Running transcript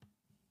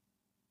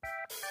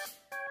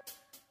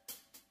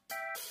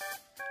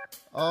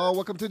Oh,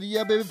 welcome to the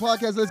Yeah Baby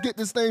Podcast. Let's get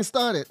this thing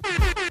started.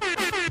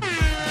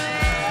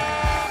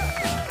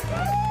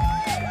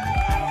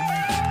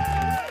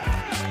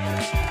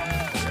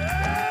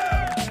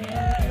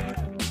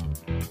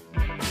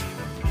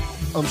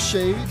 I'm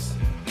Shades.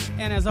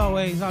 And as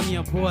always, I'm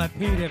your boy,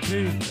 Petey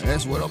Pete.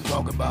 That's what I'm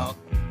talking about.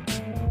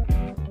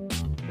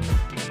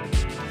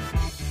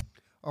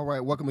 All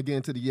right, welcome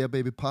again to the Yeah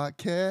Baby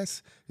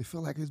Podcast. It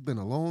feel like it's been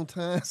a long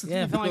time since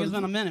Yeah, it feel like it's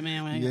been a minute,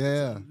 man.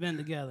 Yeah. Been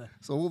together.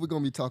 So what we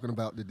gonna be talking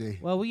about today?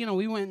 Well,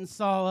 we went and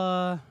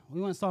saw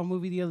a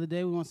movie the other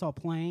day. We went and saw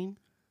Plane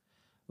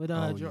with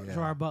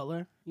Gerard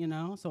Butler,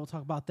 so we'll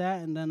talk about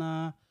that. And then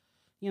on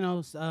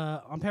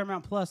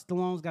Paramount Plus,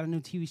 Stallone's got a new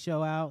TV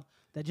show out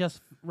that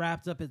just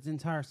wrapped up its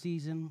entire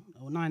season,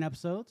 9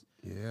 episodes.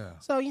 Yeah.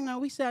 So,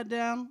 we sat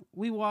down,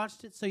 we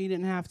watched it so you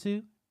didn't have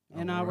to.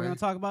 And we're going to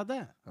talk about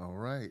that. All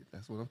right.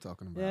 That's what I'm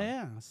talking about.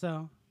 Yeah.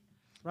 So,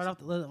 right off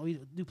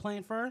we do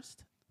Plane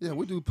first? Yeah,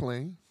 we do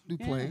Plane.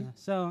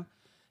 So,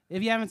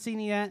 if you haven't seen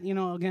it yet,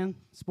 again,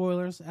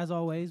 spoilers as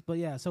always. But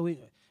yeah, so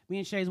me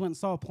and Shades went and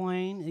saw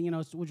Plane, and,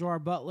 it's with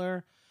Gerard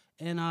Butler.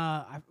 And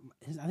I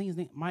think his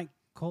name, Mike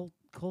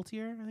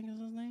Coltier, I think is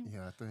his name.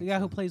 Yeah, I think the guy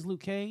who plays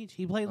Luke Cage.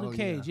 He played Luke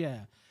Cage,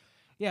 yeah.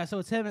 Yeah, so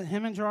it's him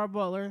and Gerard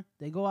Butler.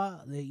 They go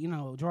out.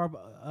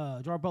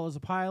 Gerard Butler's a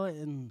pilot,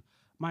 and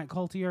Mike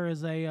Coltier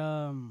is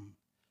a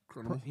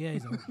criminal.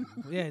 he's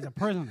a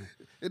prisoner.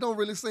 It don't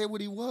really say what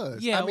he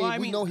was. Yeah,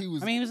 we know he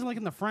was. He was like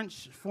in the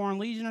French Foreign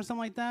Legion or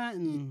something like that,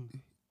 and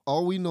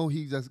all we know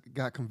he just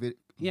got convicted.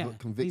 Yeah,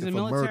 convicted he's a for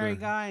military murder.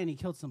 guy, and he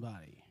killed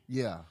somebody.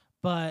 Yeah,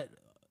 but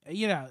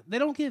they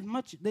don't give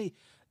much.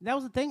 That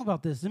was the thing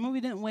about this. The movie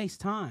didn't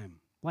waste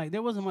time. Like,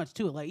 there wasn't much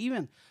to it. Like,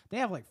 even they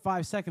have like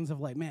 5 seconds of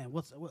like, man,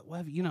 what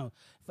have you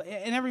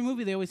in every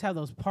movie they always have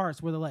those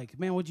parts where they're like,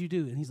 man, what'd you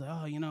do? And he's like,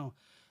 oh,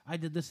 I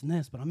did this and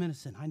this, but I'm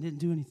innocent. I didn't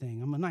do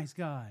anything. I'm a nice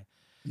guy.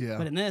 Yeah.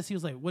 But in this, he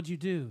was like, what'd you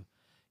do?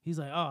 He's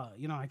like, oh,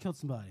 I killed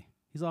somebody.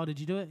 He's like, oh,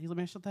 did you do it? He's like,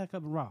 man, shut the heck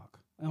up and rock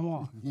and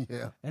walk.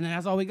 Yeah. And then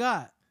that's all we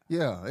got.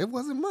 Yeah, it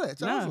wasn't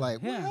much. I was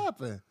like, what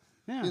happened?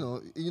 Yeah.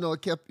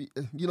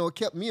 It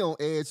kept me on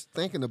edge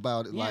thinking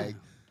about it. Yeah. Like,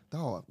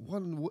 dog,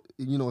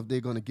 if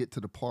they're gonna get to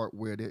the part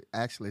where they're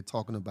actually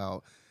talking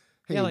about,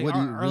 hey, what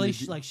do you really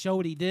show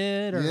what he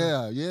did? Or,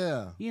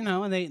 yeah.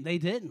 And they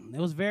didn't.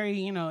 It was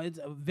very, it's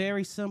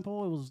very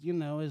simple. It was,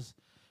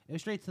 it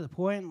was straight to the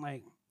point.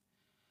 Like,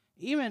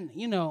 even,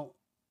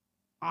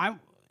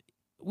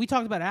 we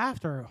talked about it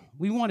after.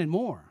 We wanted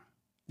more.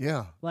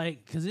 Yeah.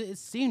 Like, because it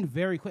seemed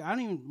very quick. I don't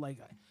even,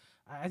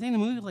 I think the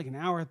movie was like an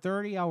hour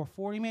 30, hour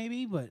 40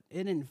 maybe, but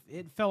it didn't.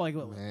 It felt like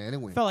we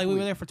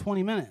were there for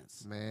 20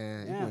 minutes.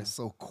 Man, it went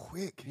so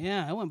quick.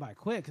 Yeah, it went by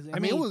quick. Cause, I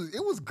mean, it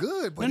was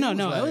good, but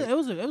it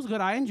was good.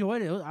 I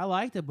enjoyed it. I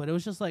liked it, but it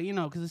was just like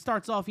because it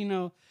starts off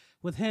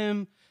with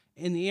him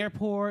in the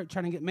airport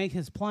trying to make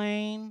his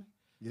plane.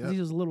 Yeah, he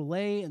was a little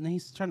late, and then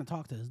he's trying to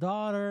talk to his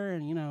daughter,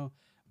 and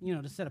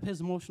to set up his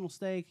emotional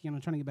stake.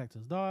 Trying to get back to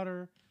his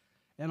daughter,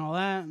 and all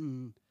that,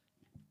 and.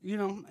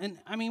 And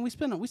I mean, we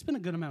spent a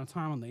good amount of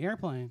time on the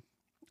airplane.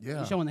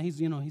 Yeah, showing that he's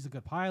a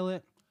good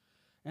pilot,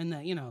 and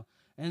that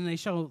and they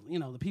show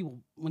the people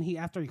when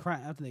after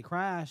they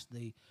crashed,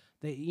 they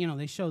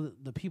show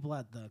the people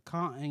at the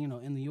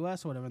in the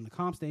U.S. or whatever in the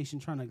comm station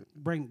trying to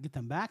get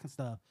them back and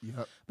stuff.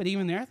 Yep. But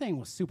even their thing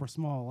was super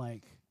small.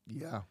 Like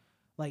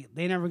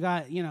they never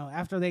got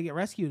after they get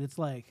rescued, it's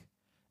like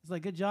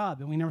good job,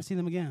 and we never see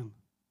them again.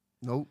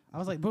 Nope. I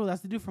was like, bro,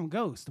 that's the dude from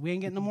Ghost. We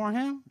ain't getting no more of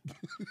him.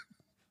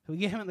 We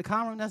get him in the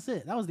comm room. That's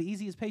it. That was the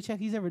easiest paycheck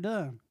he's ever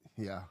done.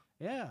 Yeah.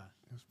 Yeah.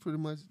 It was pretty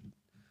much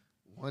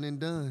one and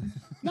done.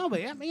 No,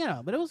 but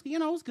but it was it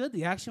was good.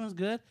 The action was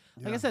good.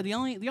 Like I said, the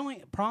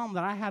only problem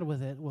that I had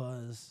with it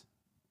was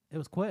it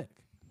was quick.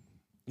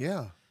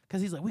 Yeah.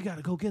 Because he's like, we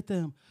gotta go get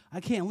them.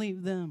 I can't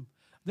leave them.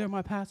 They're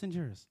my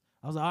passengers.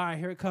 I was like, all right,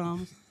 here it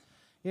comes.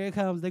 Here it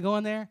comes. They go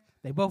in there.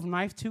 They both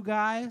knife 2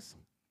 guys.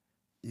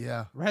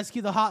 Yeah.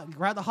 Rescue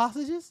grab the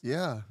hostages.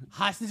 Yeah.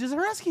 Hostages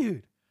are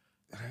rescued.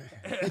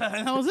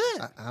 And that was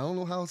it. I don't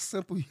know how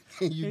simple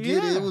you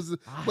get it. It was,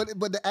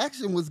 but the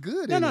action was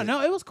good.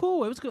 No. It was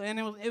cool. It was cool, and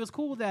it was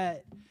cool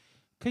that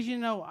because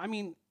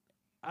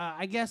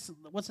I guess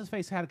what's his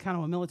face had kind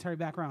of a military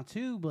background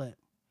too, but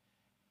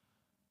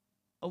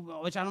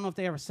which I don't know if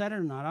they ever said it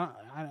or not.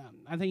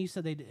 I think you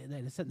said they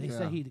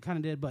said he kind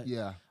of did, but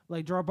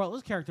like Gerard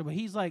Butler's character, but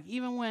he's like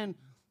even when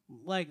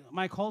like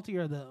Mike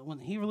Coltier when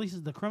he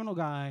releases the criminal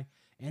guy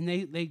and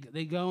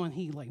they go and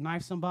he like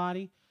knifes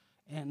somebody.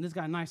 And this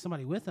guy knifed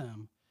somebody with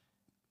him.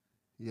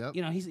 Yep.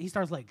 He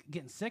starts like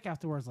getting sick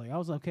afterwards. Like I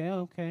was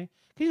okay.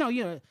 Cause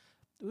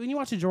when you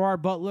watch a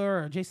Gerard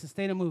Butler or Jason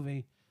Statham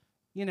movie,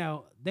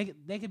 they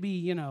could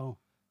be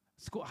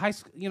high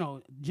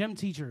school gym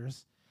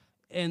teachers,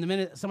 and the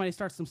minute somebody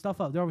starts some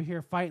stuff up, they're over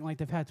here fighting like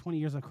they've had 20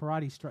 years of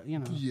karate.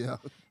 Yeah.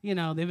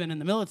 They've been in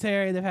the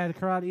military. They've had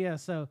karate. Yeah.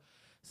 So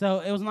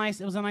it was nice.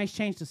 It was a nice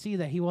change to see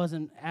that he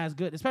wasn't as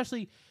good,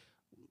 especially.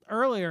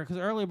 Because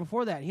earlier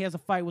before that, he has a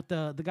fight with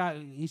the guy.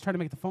 He's trying to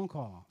make the phone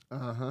call.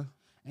 Uh-huh.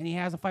 And he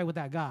has a fight with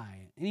that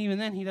guy. And even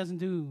then, he doesn't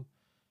do,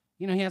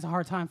 he has a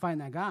hard time fighting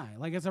that guy.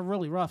 Like, it's a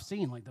really rough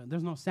scene. Like,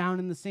 there's no sound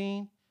in the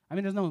scene. I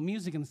mean, there's no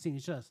music in the scene.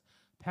 It's just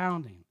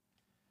pounding.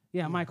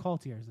 Yeah, Mike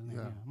Haltier's in there.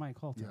 Yeah, Mike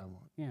Haltier.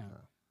 Yeah.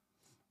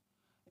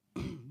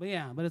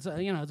 But it's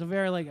a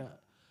very like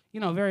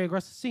very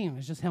aggressive scene.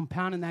 It's just him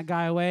pounding that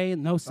guy away,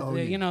 and there's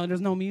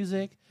no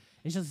music.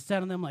 It's just a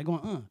set of them like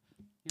going,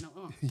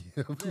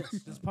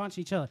 just punch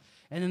each other,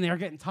 and then they're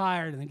getting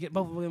tired, and then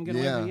both of them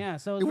getting away. Yeah,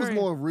 so it was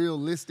more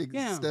realistic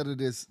instead of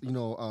this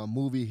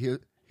movie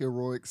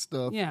heroic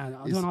stuff. Yeah,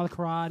 doing all the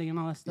karate and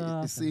all that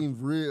stuff. It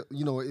seemed real.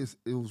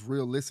 It was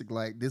realistic.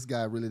 Like, this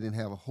guy really didn't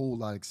have a whole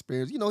lot of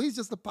experience. He's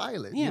just a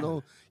pilot.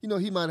 Yeah.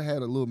 He might have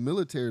had a little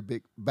military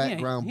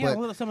background, but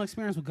had some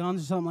experience with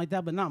guns or something like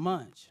that, but not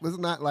much. It's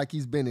not like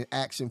he's been in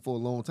action for a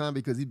long time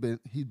because he's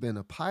been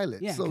a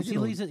pilot. Yeah, because he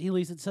leaves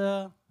it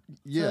to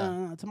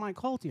Mike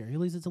Haltier. He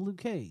leaves it to Luke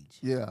Cage.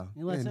 Yeah,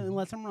 he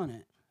lets him run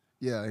it.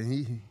 Yeah,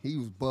 and he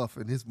was buff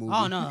in this movie.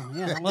 Oh no,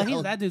 yeah.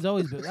 Well, that dude's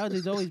always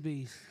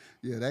beast.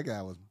 Yeah, that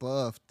guy was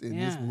buffed in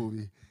this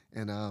movie,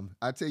 and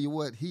I tell you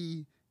what,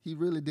 he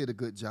really did a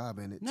good job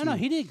in it. No,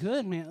 he did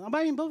good, man.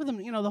 I mean, both of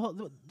them,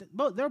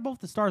 they're both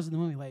the stars of the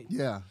movie. Like,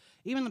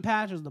 even the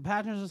passengers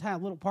just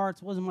had little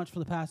parts. It wasn't much for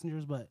the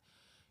passengers, but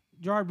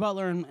Gerard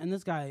Butler and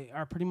this guy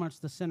are pretty much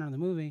the center of the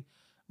movie.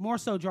 More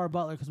so Gerard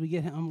Butler because we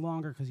get him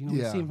longer because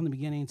we see him from the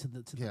beginning to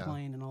the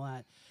plane and all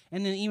that.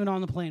 And then even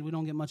on the plane, we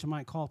don't get much of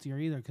Mike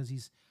Haltier either because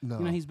he's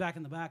he's back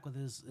in the back with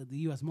the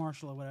U.S.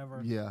 Marshal or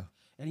whatever. Yeah.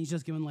 And he's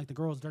just giving like the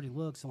girls dirty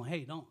looks and like,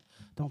 hey,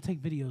 don't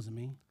take videos of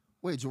me.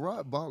 Wait,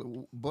 Gerard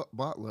Butler.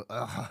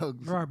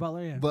 Gerard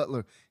Butler, yeah.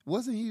 Butler,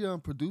 wasn't he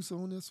producer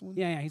on this one?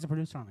 Yeah, he's a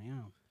producer on it.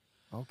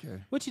 Yeah.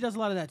 Okay. Which he does a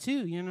lot of that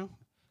too,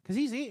 because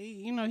he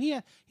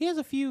has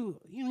a few,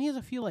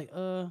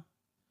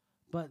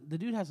 but the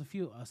dude has a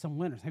few some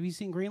winners. Have you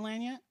seen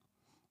Greenland yet?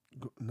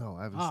 No,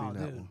 I haven't seen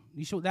that one.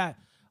 You should that.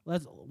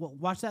 Let's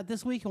watch that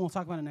this week and we'll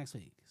talk about it next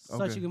week.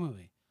 Such a good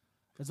movie.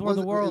 It's where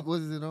the world.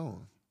 What is it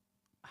on?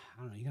 I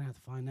don't know. You're gonna have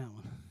to find that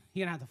one.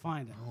 You're gonna have to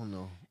find it. I don't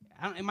know.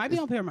 It might be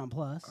on Paramount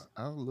Plus.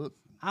 I'll look.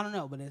 I don't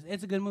know, but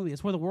it's a good movie.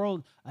 It's where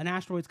an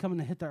asteroid's coming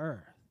to hit the Earth.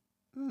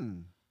 I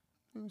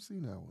haven't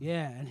seen that one.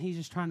 Yeah, and he's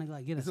just trying to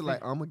get. Is it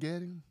like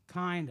Armageddon?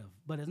 Kind of,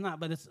 but it's not.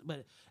 But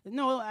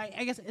no.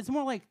 I guess it's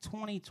more like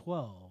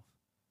 2012.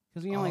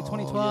 Because like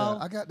 2012,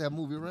 yeah. I got that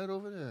movie right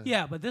over there.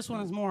 Yeah, but this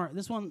one is more.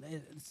 This one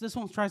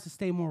tries to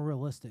stay more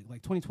realistic.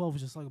 Like 2012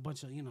 was just like a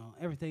bunch of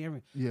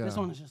everything. Yeah. This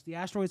one is just the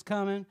asteroids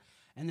coming,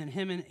 and then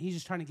he's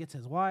just trying to get to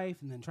his wife,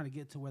 and then trying to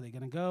get to where they're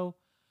gonna go.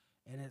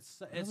 And it's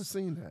never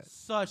seen that.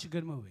 Such a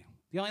good movie.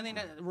 The only thing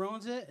that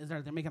ruins it is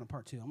that they're making a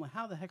part 2. I'm like,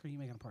 how the heck are you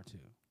making a part 2?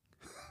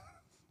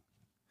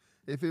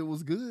 If it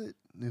was good,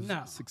 it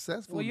was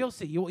successful. Well, you'll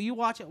see. You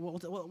watch it.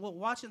 We'll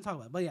watch it and talk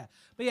about it.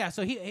 But yeah.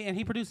 So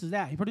he produces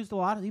that. He produces a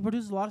lot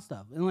of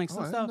stuff. And like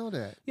some stuff. I didn't know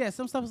that. Yeah,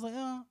 some stuff is like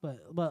but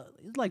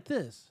it's like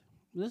this.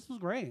 This was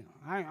great.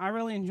 I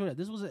really enjoyed it.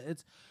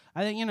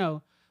 I think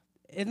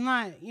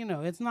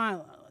it's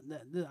not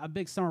a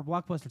big summer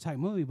blockbuster type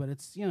movie, but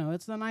it's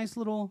a nice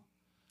little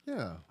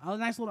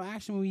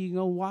action movie you can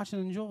go watch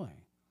and enjoy.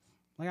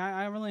 Like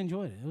I really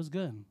enjoyed it. It was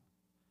good.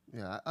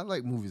 Yeah, I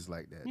like movies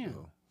like that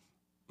though.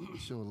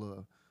 Show a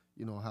little,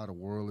 how the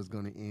world is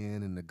going to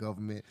end, and the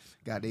government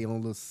got their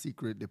own little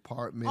secret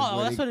department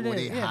where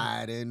they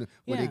hide in,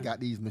 where they got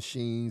these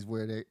machines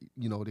where they're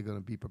going to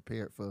be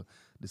prepared for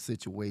the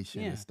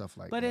situation and stuff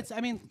like that. But it's,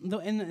 in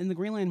the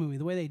Greenland movie,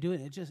 the way they do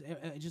it, it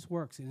just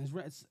works, and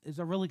it's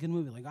a really good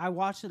movie. Like I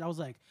watched it, I was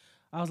like,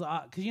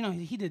 because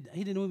he did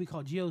a movie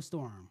called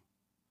Geostorm.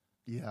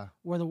 Yeah.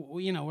 Where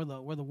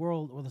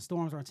the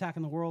storms are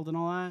attacking the world and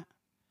all that.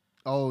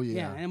 Oh yeah.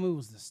 Yeah, and that movie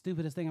was the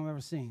stupidest thing I've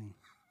ever seen.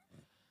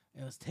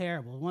 It was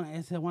terrible.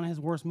 It's one of his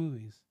worst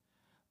movies.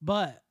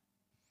 But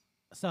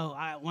so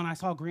when I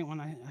saw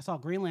Greenland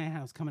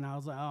was coming out, I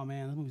was like, oh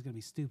man, this movie's gonna be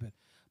stupid.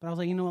 But I was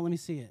like, you know what? Let me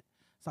see it.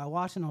 So I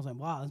watched it and I was like,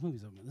 wow, this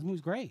movie's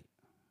great.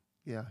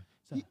 Yeah.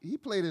 So, he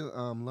played in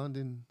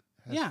London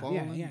Has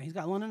Fallen. Yeah. He's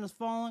got London Has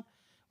Fallen,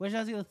 which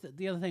that's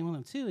the other thing with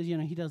him too is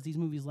he does these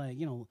movies like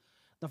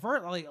the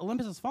first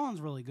Olympus Has Fallen is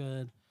really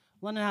good.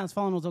 London Has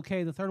Fallen was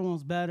okay. The third one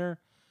was better.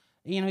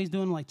 And, he's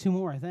doing like 2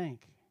 more, I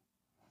think.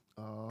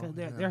 Because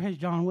they're his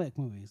John Wick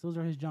movies. Those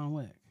are his John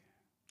Wick.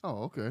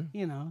 Oh, okay.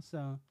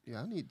 So.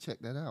 Yeah, I need to check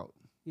that out.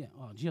 Yeah,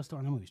 well,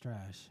 Geostorm, that movie's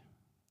trash.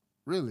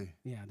 Really?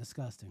 Yeah,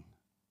 disgusting.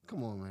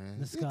 Come on, man.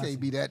 Disgusting. It can't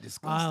be that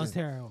disgusting. Oh, it was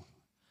terrible.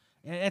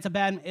 It's a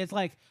bad. It's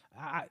like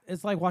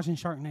watching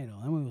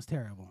Sharknado. That movie was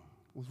terrible.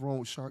 What's wrong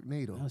with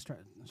Sharknado?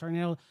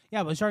 Sharknado.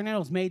 Yeah, but Sharknado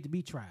was made to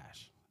be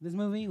trash. This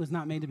movie was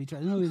not made to be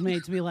trash. This movie was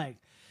made to be like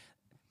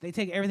they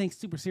take everything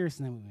super serious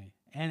in that movie,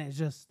 and it's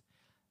just.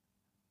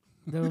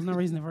 There was no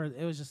reason for it.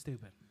 It was just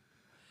stupid.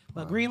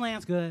 But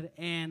Greenland's good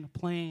and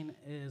Plane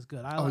is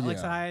good. Like I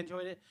said, I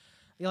enjoyed it.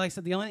 Like I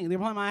said, the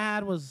problem I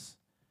had was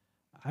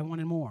I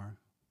wanted more.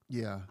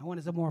 Yeah. I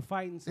wanted some more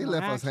fighting. They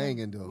left us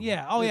hanging though.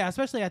 Yeah. Oh yeah.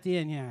 Especially at the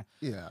end. Yeah.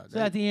 Yeah. So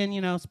at the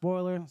end,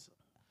 spoilers.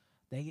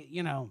 They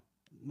get,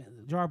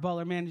 Gerard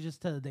Butler manages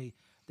to they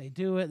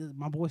do it.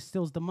 My boy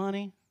steals the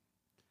money.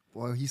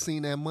 Boy, he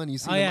seen that money. You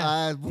see them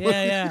eyes, boy.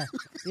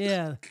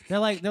 Yeah. They're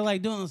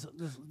like doing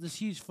this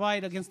huge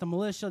fight against the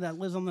militia that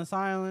lives on this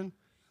island,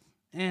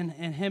 and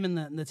him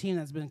and the team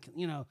that's been,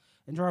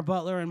 and Gerard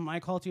Butler and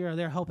Mike Colter,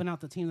 they're helping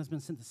out the team that's been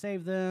sent to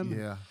save them.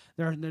 Yeah.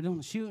 They're doing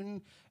the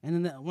shooting,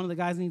 and then one of the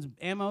guys needs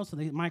ammo, so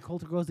Mike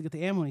Colter goes to get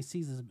the ammo, and he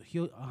sees this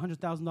 $100,000,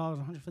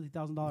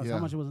 $150,000, how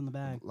much it was in the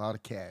bag. A lot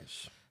of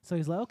cash. So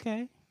he's like,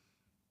 okay.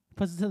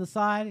 Puts it to the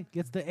side,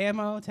 gets the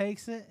ammo,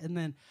 takes it, and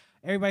then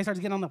everybody starts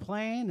getting on the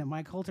plane, and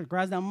Mike Colter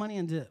grabs that money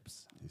and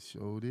dips. He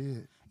sure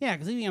did. Yeah,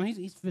 because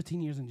he's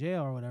 15 years in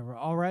jail or whatever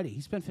already.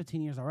 He spent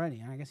 15 years already,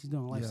 and I guess he's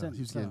doing a life sentence.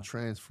 He's getting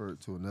transferred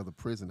to another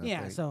prison, I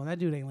think. So that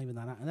dude ain't leaving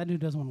that. That dude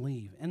doesn't want to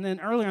leave. And then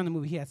earlier in the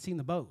movie, he had seen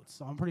the boats,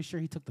 so I'm pretty sure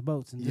he took the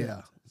boats and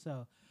dipped.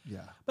 So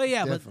but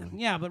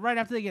right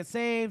after they get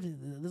saved,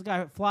 this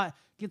guy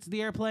gets to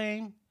the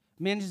airplane,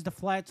 manages to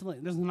fly to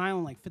there's an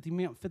island like 50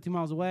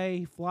 miles away.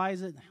 He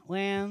flies it,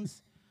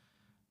 lands,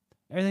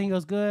 everything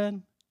goes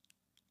good,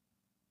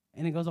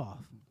 and it goes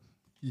off.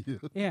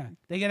 Yeah.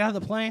 They get out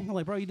of the plane. They're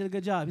like, bro, you did a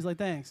good job. He's like,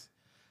 thanks.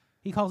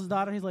 He calls his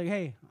daughter. He's like,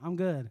 hey, I'm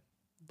good.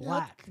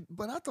 Black. Yeah,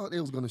 but I thought it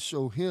was going to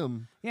show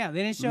him. Yeah,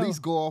 they didn't show. At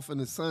least go off in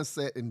the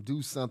sunset and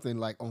do something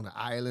like on an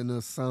island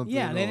or something.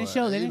 Yeah, they didn't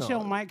show. They didn't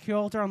show Mike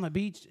Colter on the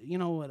beach,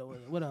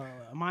 with a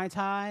Mai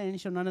Tai. They didn't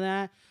show none of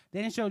that.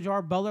 They didn't show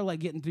Gerard Butler like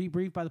getting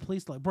debriefed by the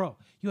police. Like, bro,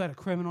 you had a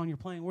criminal on your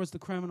plane. Where's the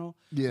criminal?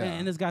 Yeah.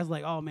 And this guy's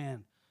like, oh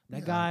man,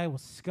 that guy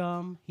was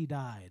scum. He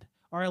died,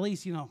 or at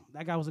least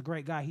that guy was a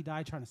great guy. He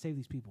died trying to save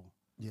these people.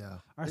 Yeah.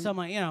 Or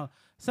something like,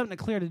 something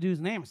to clear the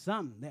dude's name or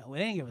something. They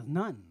didn't give us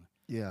nothing.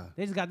 Yeah.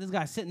 They just got this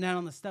guy sitting down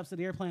on the steps of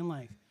the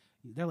airplane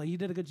they're like, you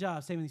did a good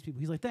job saving these people.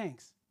 He's like,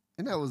 thanks.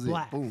 And that was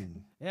Black. it.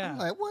 Boom. Yeah. I'm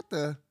like, what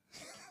the?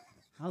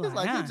 It's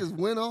like he just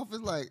went off.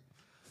 It's like.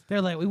 They're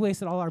like, we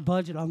wasted all our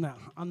budget on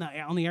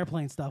the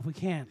airplane stuff. We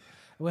can't.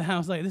 I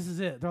was like, this is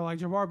it. They're like,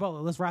 Gerard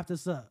Butler, let's wrap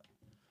this up.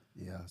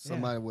 Yeah,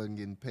 somebody wasn't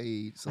getting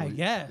paid, so I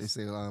guess they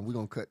said we're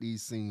gonna cut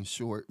these scenes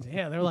short.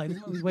 Yeah, they're like,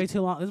 this movie's way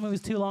too long. This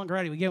movie's too long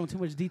already. We gave them too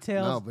much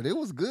details. No, but it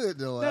was good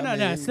though.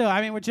 No. Still,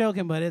 we're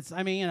joking, but it's.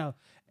 It's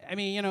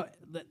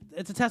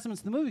a testament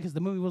to the movie because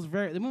the movie was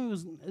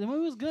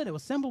good. It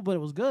was simple, but it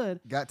was good.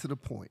 Got to the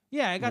point.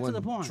 Yeah, it got to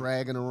the point.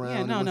 Dragging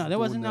around. Yeah, there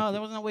wasn't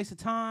no waste of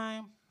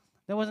time.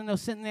 There wasn't no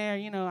sitting there.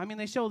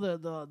 They show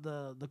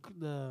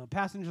the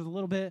passengers a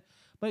little bit,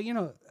 but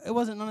it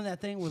wasn't none of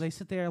that thing where they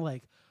sit there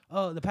like.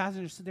 Oh, the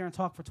passengers sit there and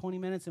talk for 20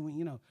 minutes,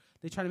 and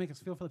they try to make us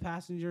feel for the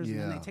passengers, and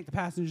then they take the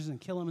passengers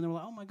and kill them, and they're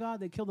like, oh my God,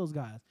 they killed those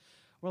guys.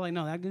 We're like,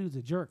 no, that dude's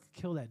a jerk.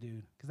 Kill that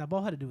dude, because that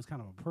bald-headed dude was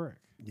kind of a prick.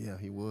 Yeah,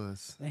 he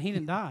was. And he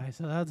didn't die,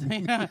 so that's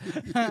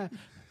so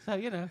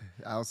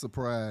I was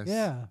surprised.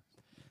 Yeah,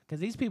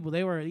 because these people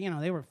they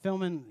were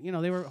filming,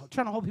 they were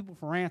trying to hold people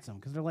for ransom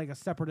because they're like a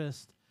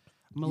separatist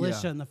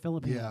militia in the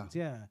Philippines.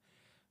 Yeah.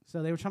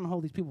 So they were trying to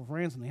hold these people for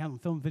ransom. They have them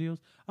film videos.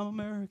 I'm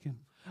American.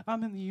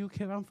 I'm in the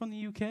UK. I'm from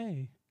the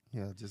UK.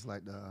 Yeah, just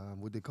like the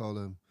what they call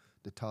them,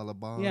 the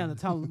Taliban. Yeah, the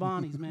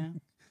Talibanis, man.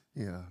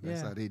 Yeah,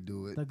 that's how they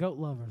do it. The goat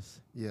lovers.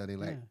 Yeah, they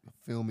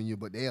filming you,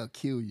 but they'll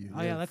kill you.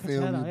 Oh, they'll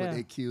film you, off, but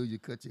they kill you,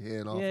 cut your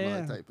head off, and all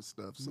that type of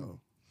stuff. So,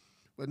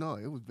 but no,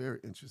 it was very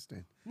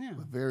interesting. Yeah,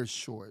 but very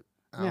short.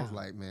 I was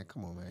like, man,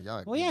 come on, man,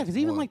 y'all. Well, yeah, because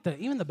even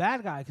the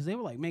bad guy, because they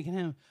were like making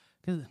him,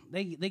 because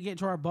they get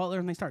Gerard Butler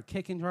and they start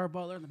kicking Gerard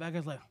Butler, and the bad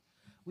guy's like,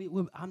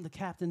 I'm the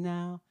captain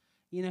now.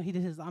 He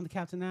did his I'm the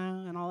captain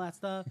now and all that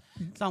stuff.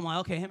 So I'm like,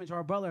 okay, him and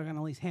Gerard Butler are going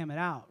to at least ham it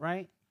out,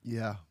 right?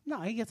 Yeah.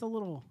 No, he gets a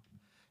little...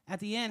 At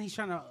the end, he's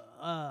trying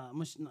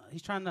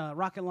to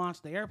rocket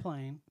launch the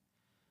airplane.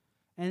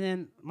 And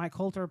then Mike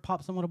Colter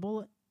pops him with a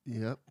bullet.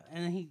 Yep.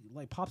 And then he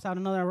pops out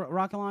another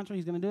rocket launcher.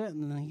 He's going to do it.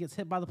 And then he gets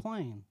hit by the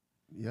plane.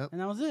 Yep. And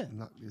that was it.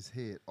 Knocked his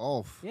head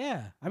off.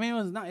 Yeah.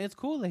 It's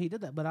cool that he did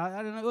that. But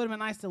I don't know. It would have been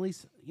nice to at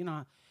least,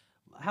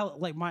 how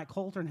Mike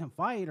Colter and him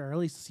fight. Or at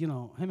least,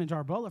 him and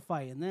Gerard Butler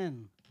fight. And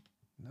then...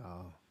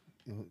 No,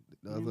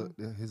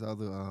 his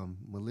other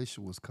militia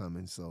was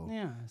coming, so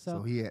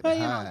so he had to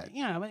hide.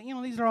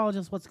 But these are all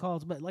just what's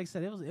called. But like I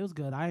said, it was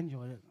good. I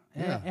enjoyed it.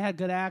 It had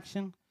good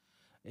action.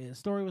 The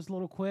story was a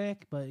little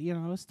quick, but it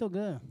was still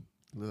good.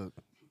 Look.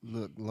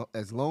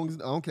 As long as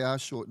I don't care how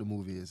short the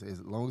movie is,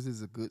 as long as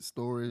it's a good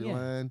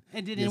storyline,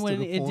 it did what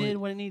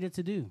it needed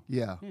to do.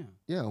 Yeah,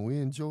 we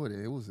enjoyed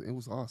it. It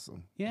was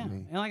awesome. Yeah,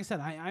 and like I said,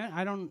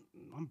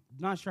 I'm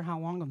not sure how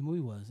long the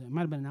movie was. It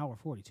might have been an hour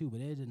 42, but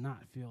it did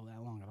not feel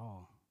that long at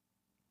all.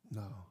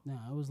 No,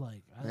 it was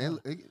like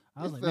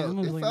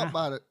it felt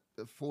about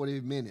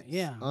 40 minutes.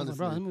 Yeah, honestly, I was like,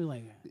 bro, this movie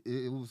like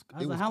it was. I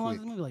was like, how long is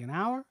this movie? Like an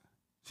hour?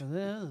 So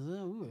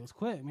it was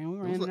quick, man. We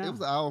were in and out. It was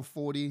an hour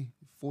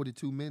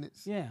 42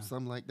 minutes. Yeah,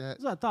 something like that.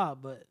 That's what I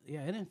thought, but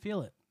it didn't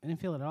feel it. It didn't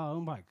feel it at all. It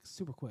went by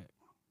super quick,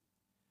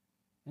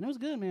 and it was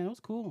good, man. It was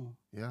cool.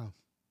 Yeah.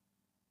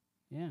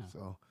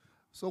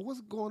 So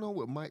what's going on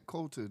with Mike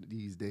Colter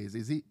these days?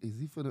 Is he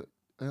for the?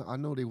 I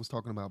know they was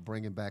talking about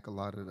bringing back a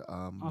lot of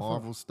the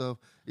Marvel stuff.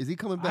 Is he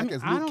coming back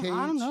as Luke Cage?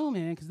 I don't know,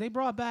 man, because they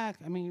brought back.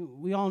 I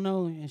mean, we all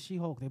know in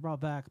She-Hulk they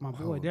brought back my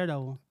boy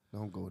Daredevil.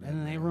 Don't go there. And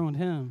then they ruined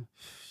him.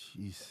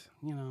 Jeez.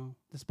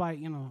 Despite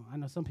I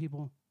know some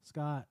people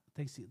Scott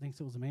thinks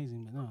it was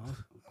amazing, but no, it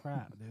was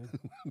crap, dude.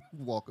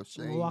 Walk of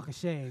shame. Walk of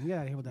shame. Get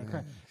out of here with that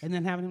crap. And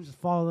then having him just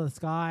follow the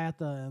sky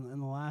in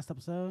the last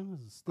episode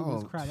was the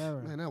stupidest crap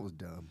ever. Man, that was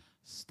dumb.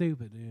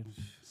 Stupid, dude.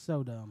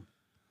 So dumb.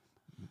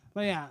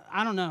 But yeah,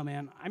 I don't know,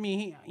 man. I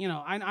mean,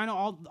 I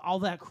know all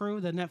that crew,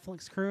 the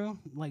Netflix crew,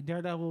 like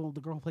Daredevil, the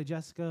girl who played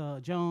Jessica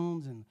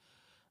Jones, and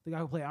the guy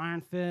who played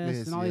Iron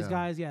Fist, and all these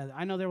guys. Yeah,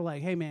 I know they were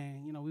like, hey,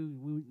 man,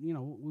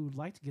 we would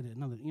like to get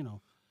another,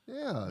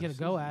 get a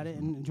go at it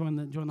and join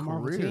the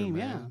Marvel team.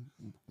 Man.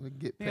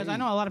 Yeah, because I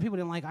know a lot of people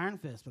didn't like Iron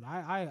Fist, but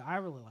I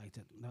really liked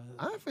it.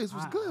 Iron Fist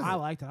was good. I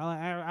liked it.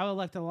 I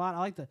liked it a lot. I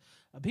liked the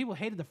people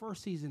hated the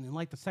first season and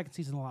liked the second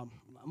season a lot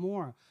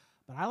more,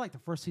 but I liked the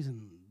first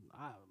season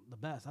the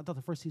best. I thought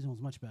the first season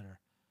was much better.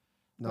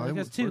 No, it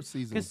was first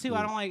season. Because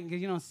I don't like,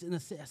 in the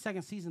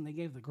second season they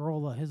gave the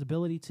girl his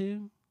ability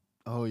too.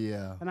 Oh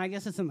yeah. And I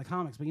guess it's in the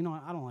comics, but I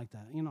don't like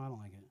that. I don't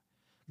like it.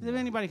 Because if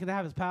anybody could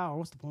have his power,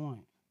 what's the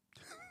point?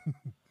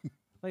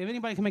 Like if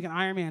anybody can make an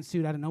Iron Man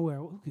suit out of nowhere,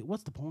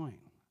 what's the point?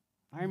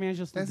 Iron Man's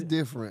just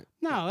different.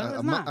 No,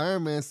 it's not.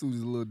 Iron Man suit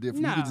is a little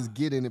different. No. You can just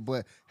get in it,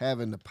 but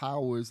having the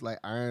powers like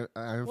Iron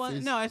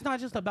Fist. No, it's not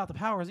just about the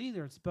powers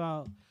either. It's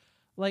about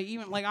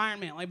even like Iron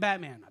Man, like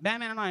Batman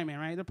and Iron Man,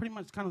 right? They're pretty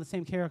much kind of the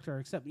same character,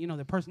 except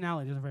their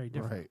personalities are very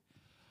different. Right.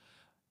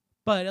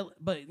 But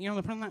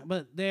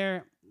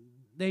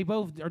they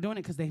both are doing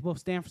it because they both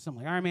stand for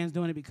something. Like Iron Man's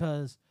doing it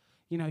because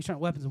he's trying to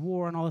weapons of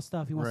war and all this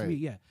stuff. He wants to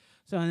be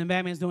So and then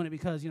Batman's doing it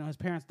because his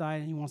parents died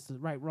and he wants to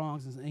right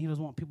wrongs and he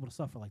doesn't want people to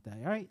suffer like that.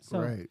 All right. So.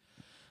 Right.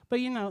 But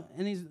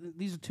and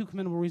these are two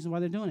commendable reasons why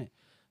they're doing it.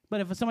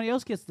 But if somebody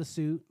else gets the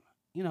suit,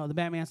 the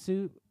Batman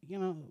suit,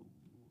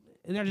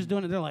 and they're just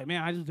doing it, they're like,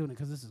 man, I'm just doing it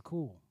because this is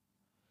cool.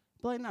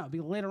 But no,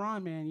 later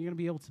on, man, you're gonna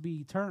be able to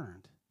be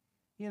turned.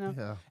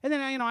 Yeah. And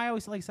then I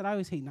always hate.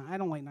 I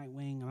don't like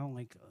Nightwing. I don't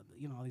like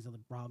all these other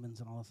Robins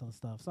and all this other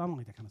stuff. So I don't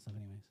like that kind of stuff,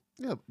 anyways.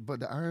 Yeah,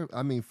 but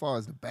as far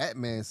as the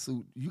Batman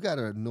suit, you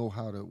gotta know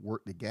how to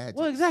work the gadgets.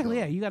 Well, exactly.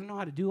 Yeah, you gotta know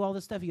how to do all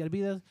this stuff. You gotta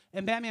be there.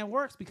 And Batman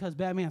works because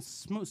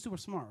Batman's super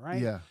smart,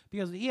 right? Yeah.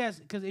 Because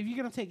if you're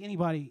gonna take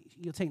anybody,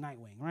 you'll take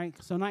Nightwing, right?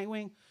 So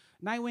Nightwing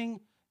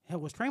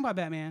was trained by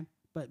Batman,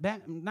 but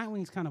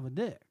Nightwing's kind of a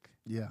dick.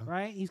 Yeah.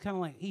 Right. He's kind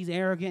of like he's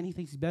arrogant. He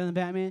thinks he's better than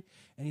Batman,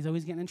 and he's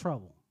always getting in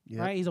trouble. Yep.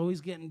 Right. He's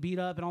always getting beat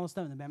up and all this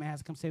stuff, and then Batman has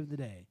to come save the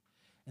day.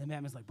 And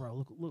Batman's like,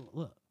 bro, look.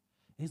 And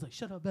he's like,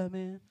 shut up,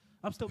 Batman.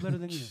 I'm still better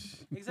than you.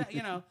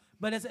 Exactly.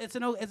 But like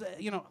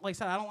I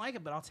said, I don't like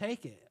it, but I'll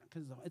take it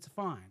because it's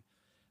fine.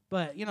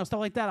 But stuff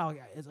like that,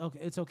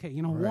 it's okay.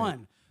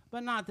 One,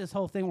 but not this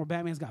whole thing where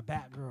Batman's got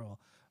Batgirl,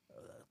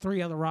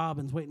 3 other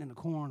Robins waiting in the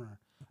corner.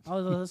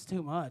 Oh, that's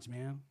too much,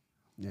 man.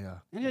 Yeah.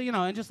 And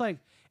and just like,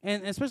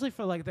 and especially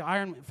for like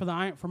for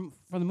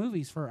the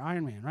movies for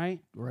Iron Man, right?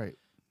 Right.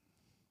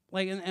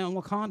 Like in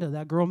Wakanda,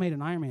 that girl made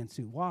an Iron Man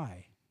suit.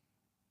 Why?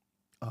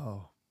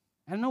 Oh.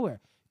 Out of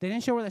nowhere. They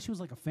didn't show her that she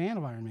was like a fan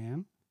of Iron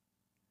Man.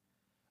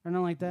 Or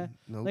nothing like that.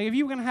 Nope. Like if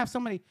you were gonna have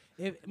somebody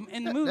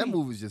in the movie, that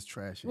movie's just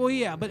trash. Well,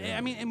 yeah, but I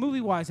mean, in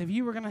movie wise, if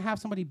you were gonna have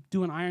somebody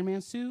do an Iron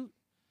Man suit,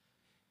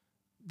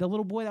 the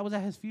little boy that was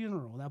at his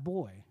funeral, that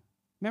boy,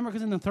 remember?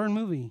 Because in the third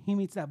movie, he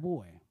meets that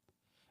boy,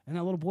 and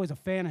that little boy's a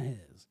fan of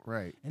his.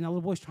 Right. And that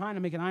little boy's trying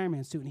to make an Iron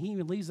Man suit, and he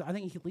even leaves. I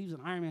think he leaves an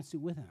Iron Man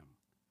suit with him.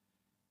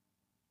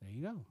 There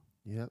you go.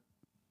 Yep.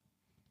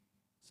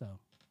 So.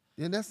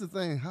 And that's the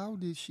thing. How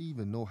did she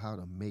even know how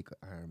to make an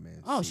Iron Man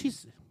suit? Oh,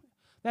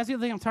 that's the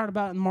other thing I'm tired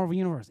about in the Marvel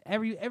Universe.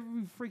 Every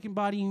freaking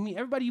body you meet,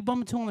 everybody you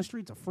bump into on the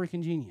street's a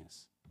freaking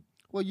genius.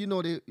 Well,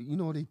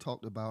 they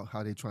talked about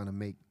how they're trying to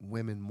make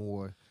women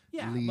more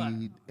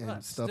lead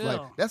and stuff still.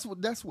 Like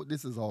that's what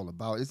this is all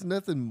about. It's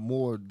nothing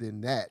more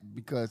than that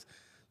because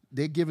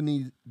they're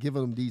giving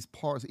them these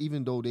parts,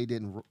 even though they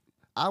didn't.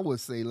 I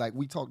would say, like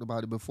we talked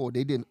about it before,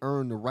 they didn't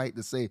earn the right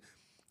to say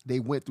they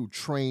went through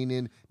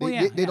training.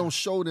 They don't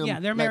show them. Yeah,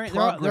 they're married.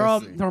 They're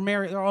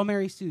all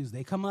Mary Sues.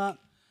 They come up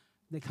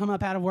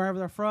out of wherever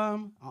they're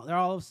from. They're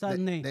all of a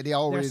sudden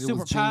they're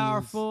super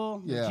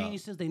powerful. Yeah. They're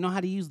geniuses. They know how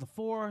to use the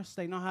Force.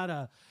 They know how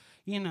to,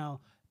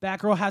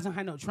 Batgirl hasn't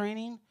had no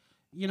training.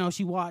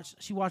 She watched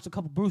a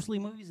couple Bruce Lee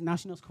movies and now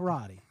she knows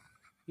karate.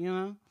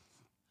 Dude.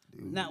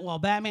 Now, while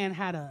Batman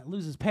had to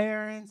lose his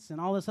parents and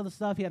all this other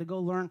stuff, he had to go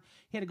learn.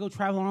 He had to go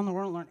travel around the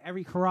world, learn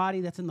every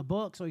karate that's in the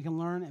book, so he can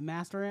learn and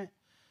master it.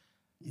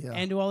 Yeah.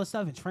 And do all this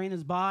stuff and train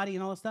his body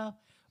and all this stuff.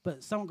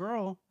 But some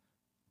girl,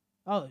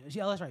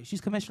 that's right. She's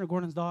Commissioner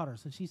Gordon's daughter,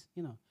 so she's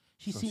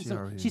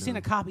seen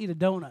a cop eat a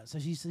donut, so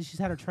she's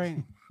had her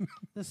training.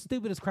 The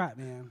stupidest crap,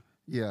 man.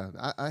 Yeah,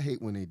 I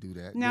hate when they do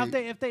that. Now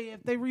if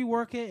they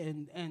rework it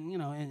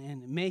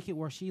and make it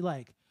where she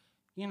like,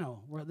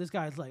 where this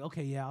guy's like,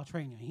 okay, yeah, I'll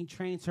train you. And he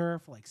trains her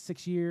for like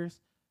 6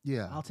 years.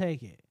 Yeah, I'll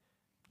take it.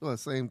 Well,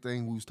 same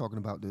thing we was talking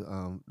about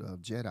the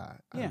Jedi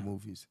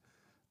movies.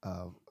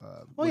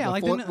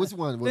 Which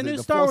one was the new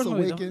Star Wars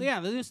movies?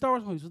 The new Star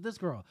Wars movies with this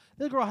girl.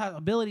 This girl has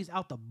abilities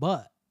out the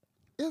butt.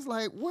 It's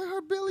like, where her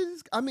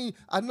abilities? I mean,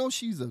 I know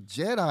she's a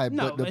Jedi,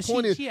 but the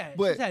point is,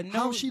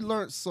 how she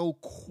learned so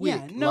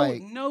quick. Yeah,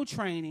 no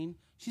training.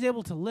 She's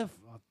able to lift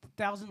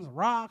thousands of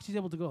rocks. She's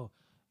able to go,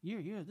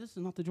 This is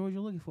not the droid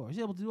you're looking for. She's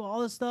able to do all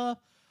this stuff.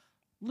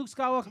 Luke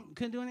Skywalker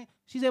couldn't do anything.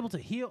 She's able to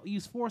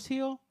use force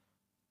heal.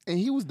 And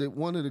he was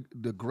one of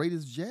the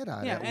greatest Jedi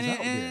that was out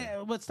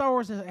there. But Star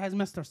Wars has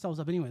messed themselves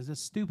up anyways.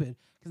 It's stupid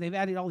because they've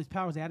added all these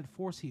powers. They added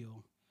force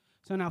heal.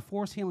 So now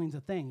force healing's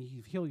a thing.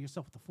 You heal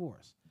yourself with the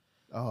force.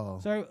 Oh.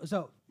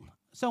 So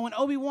when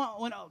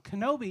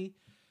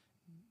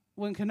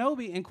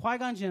Kenobi and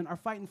Qui-Gon Jinn are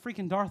fighting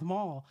freaking Darth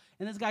Maul,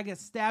 and this guy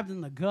gets stabbed in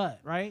the gut,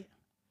 right?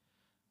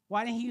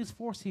 Why didn't he use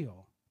force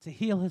heal to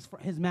heal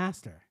his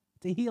master,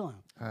 to heal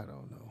him? I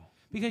don't know.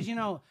 Because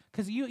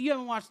you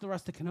haven't watched the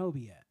rest of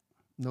Kenobi yet.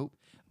 Nope.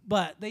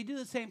 But they do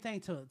the same thing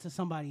to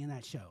somebody in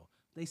that show.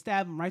 They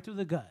stab him right through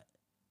the gut,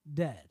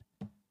 dead.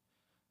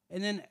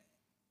 And then,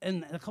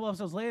 and a couple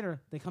episodes later,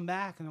 they come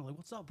back and they're like,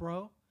 "What's up,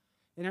 bro?"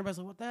 And everybody's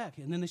like, "What the heck?"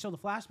 And then they show the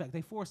flashback.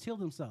 They force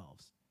healed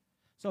themselves.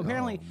 So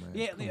apparently,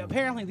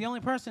 apparently the only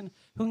person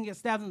who can get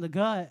stabbed in the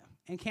gut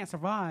and can't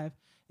survive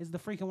is the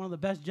freaking one of the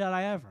best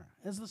Jedi ever.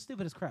 It's the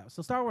stupidest crap.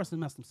 So Star Wars has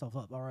messed themselves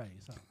up already.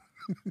 So.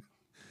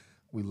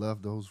 We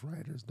love those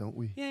writers, don't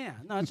we? Yeah.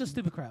 No, it's just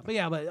stupid crap. But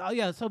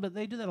but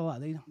they do that a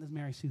lot. This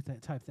Mary Sue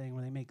type thing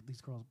where they make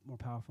these girls more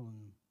powerful and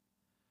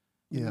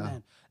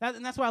men.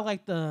 And that's why I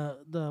like the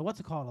what's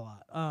it called a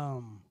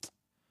lot.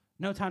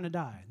 No Time to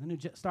Die. The new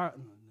Star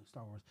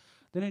Wars.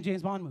 The new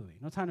James Bond movie.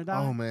 No Time to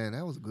Die. Oh man,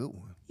 that was a good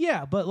one.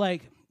 Yeah, but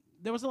like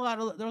there was a lot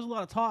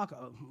of talk.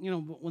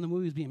 When the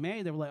movie was being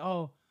made, they were like,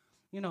 oh.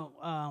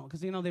 Because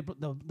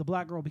the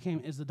black girl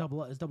is the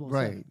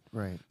 007.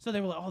 Right. So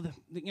they were like,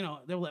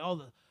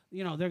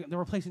 they're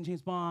replacing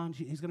James Bond.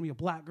 He's gonna be a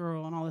black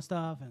girl and all this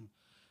stuff, and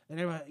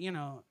they were,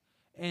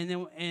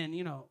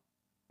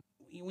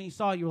 when you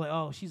saw it, you were like,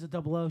 oh, she's a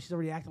 00. She's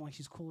already acting like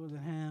she's cooler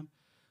than him.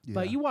 Yeah.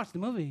 But you watch the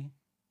movie,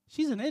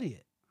 she's an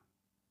idiot.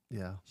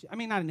 Yeah.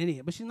 Not an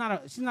idiot, but she's not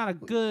a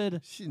good.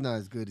 She's not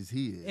as good as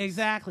he is.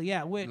 Exactly.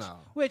 Yeah. Which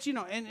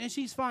and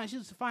she's fine.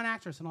 She's a fine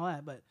actress and all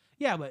that, but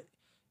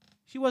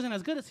she wasn't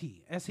as good as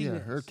he is. Yeah,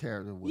 her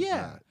character was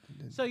not.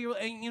 So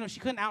she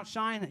couldn't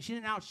outshine. She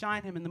didn't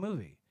outshine him in the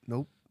movie.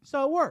 Nope.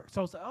 So it worked.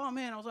 So I was like, oh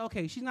man, I was like,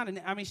 okay, she's not an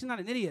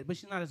idiot, but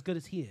she's not as good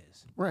as he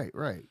is. Right.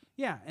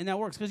 Yeah, and that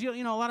works because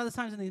a lot of the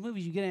times in these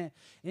movies you get in,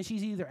 and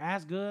she's either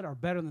as good or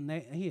better than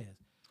he is.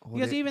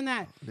 Because even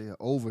that they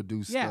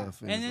overdo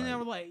stuff. And then they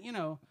were like,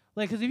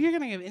 because if you're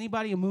gonna give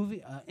anybody a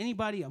movie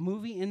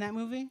in that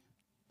movie,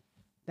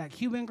 that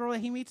Cuban girl that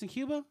he meets in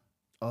Cuba.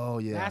 Oh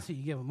yeah. That's who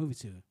you give a movie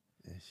to.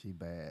 Yeah, she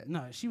bad.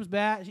 No, she was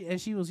bad,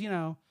 she was,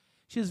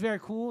 she was very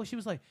cool.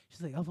 She's like,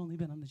 I've only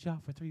been on the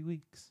job for 3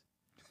 weeks.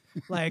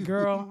 Like,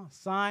 girl,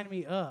 sign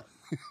me up.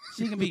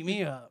 She can beat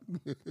me up.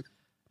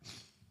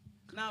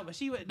 But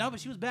she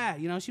was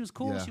bad. She was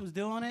cool. Yeah. She was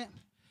doing it,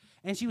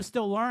 and she was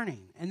still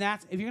learning. And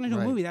that's if you're gonna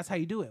do a movie, that's how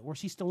you do it, where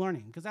she's still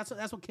learning. Because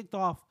that's what kicked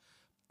off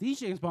these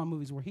James Bond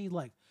movies, where he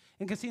like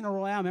in Casino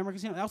Royale. Remember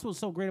Casino? That's what was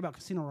so great about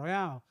Casino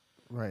Royale.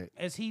 Right.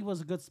 As he was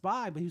a good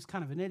spy, but he was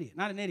kind of an idiot.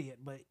 Not an idiot,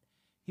 but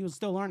he was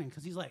still learning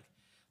because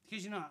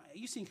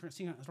you've seen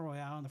Casino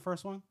Royale in the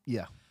first one.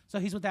 Yeah. So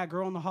he's with that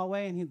girl in the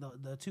hallway, and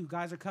the two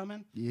guys are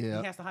coming.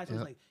 Yeah. He has to hide.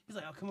 So he's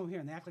like, oh, come over here,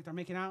 and they act like they're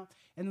making out.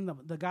 And then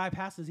the guy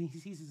passes, and he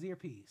sees his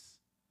earpiece.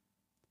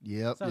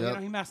 Yep. So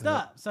he messed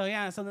up.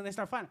 So so then they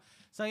start fighting.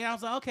 So I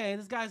was like, okay,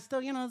 this guy's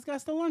still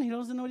learning. He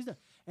doesn't know what he's doing,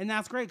 and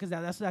that's great because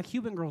that's what that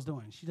Cuban girl's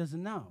doing. She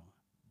doesn't know.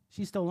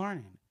 She's still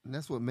learning. And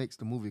that's what makes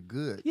the movie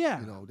good. Yeah.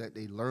 That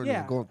they learn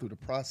and going through the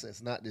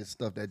process, not this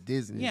stuff that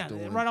Disney is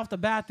doing. Right off the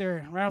bat,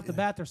 they're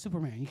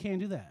Superman. You can't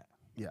do that.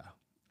 Yeah.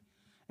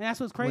 And that's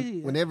what's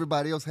crazy. When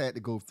everybody else had to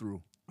go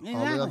through. Exactly.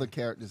 All the other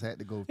characters had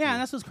to go through. Yeah,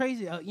 and that's what's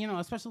crazy.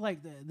 Especially like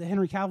the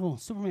Henry Cavill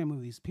Superman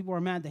movies. People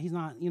are mad that he's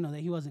not,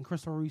 that he wasn't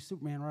Christopher Reeve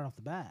Superman right off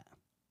the bat.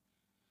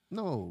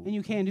 No. And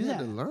you can't do that. He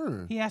had to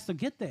learn. He has to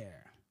get there.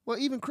 Well,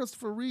 even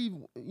Christopher Reeve,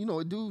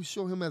 it do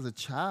show him as a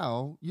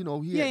child. He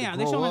had to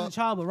they show grow him as a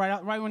child, but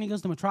right when he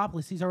goes to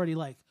Metropolis, he's already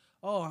like,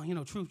 oh,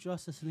 truth,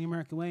 justice, and the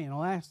American way, and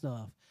all that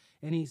stuff.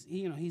 And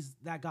he's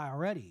that guy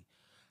already.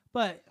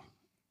 But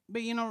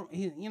even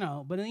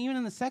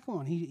in the second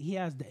one,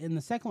 in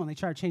the second one they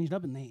tried to change it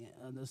up, and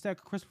the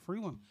second Christopher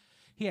Reeve one,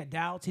 he had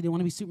doubts. He didn't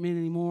want to be Superman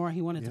anymore.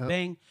 He wanted to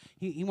bang.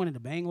 He wanted to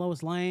bang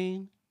Lois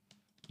Lane.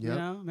 Yep.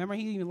 Remember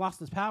he even lost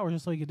his powers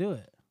just so he could do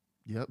it.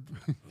 Yep.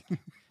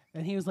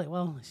 And he was like,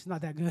 "Well, she's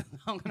not that good.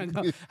 I'm gonna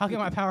go. I'll get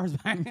my powers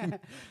back."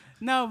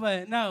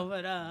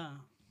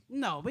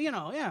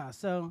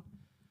 So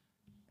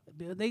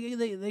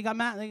they got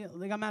mad.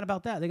 They got mad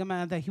about that. They got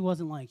mad that he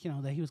wasn't like,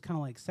 that he was kind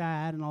of like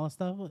sad and all that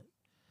stuff. But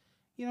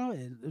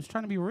it was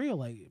trying to be real.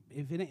 Like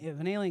if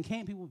an alien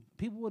came,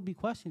 people would be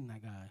questioning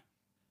that guy.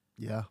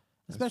 Yeah.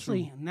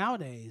 Especially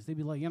nowadays, they'd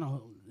be like,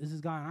 is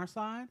this guy on our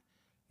side?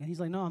 And he's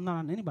like, no, I'm not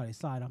on anybody's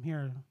side. I'm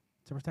here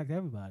to protect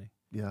everybody.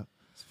 Yeah.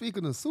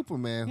 Speaking of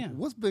Superman,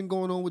 what's been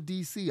going on with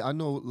DC? I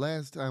know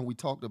last time we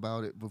talked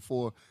about it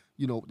before,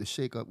 the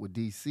shakeup with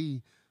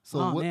DC.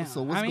 So what's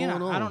going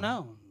on? I don't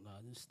know.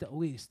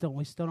 We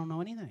still don't know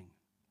anything.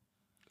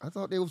 I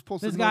thought they were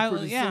supposed to know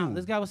pretty soon.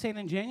 This guy was saying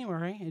in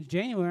January. It's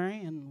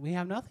January, and we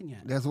have nothing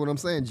yet. That's what I'm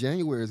saying.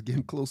 January is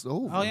getting close to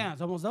over. Oh, yeah,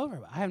 it's almost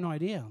over. I have no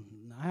idea.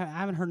 I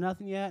haven't heard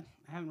nothing yet.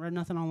 I haven't read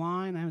nothing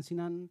online. I haven't seen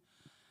nothing.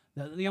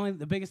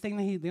 The biggest thing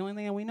the only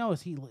thing that we know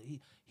is he went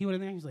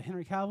in there. He's like,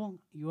 Henry Cavill,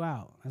 you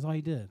out. That's all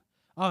he did.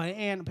 Oh,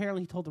 and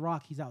apparently he told The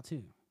Rock he's out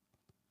too.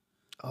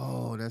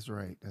 Oh, that's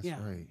right. That's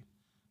right.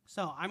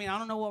 So I mean, I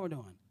don't know what we're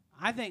doing.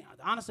 I think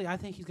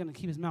he's gonna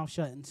keep his mouth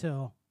shut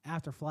until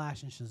after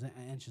Flash and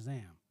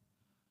Shazam.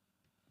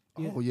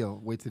 Oh yeah,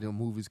 wait till them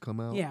movies come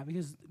out. Yeah,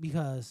 because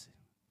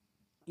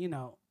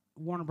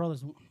Warner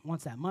Brothers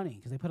wants that money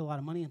because they put a lot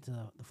of money into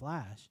the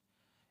Flash,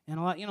 and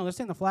a lot they're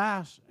saying the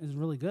Flash is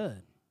really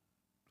good.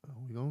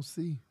 Oh, we gonna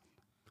see.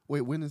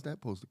 Wait, when is that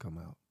supposed to come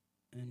out?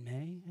 In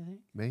May, I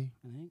think. May.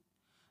 I think.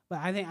 But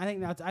I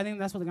think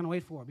that's what they're gonna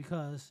wait for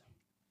because.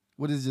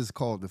 What is this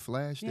called? The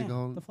Flash? Yeah,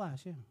 The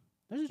Flash. Yeah.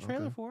 There's a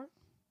trailer for it.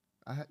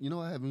 I haven't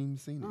even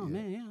seen it. Oh yet.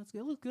 Man, yeah,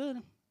 it looks good.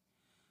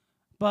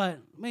 But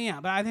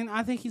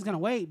I think he's gonna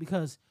wait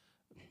because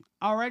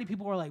already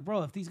people are like,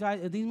 bro, if these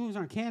movies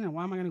aren't canon,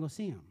 why am I gonna go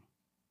see them?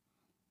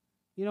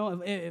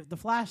 If the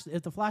Flash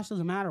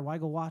doesn't matter, why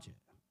go watch it?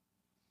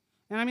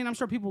 And I mean, I'm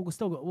sure people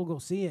will go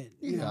see it.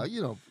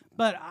 Yeah,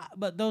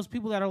 But those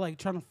people that are like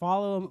trying to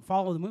follow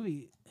the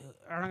movie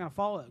are not gonna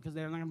follow it because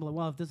they're not gonna be like,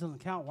 well, if this doesn't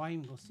count, why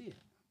even go see it?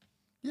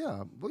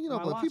 Yeah, but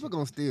but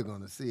people still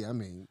gonna see it. I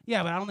mean,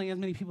 yeah, but I don't think as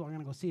many people are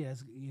gonna go see it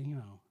as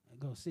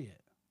go see it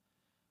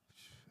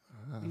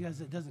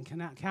because it doesn't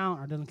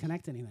count or doesn't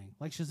connect to anything.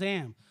 Like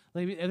Shazam,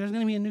 like if there's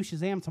gonna be a new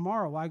Shazam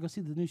tomorrow, why go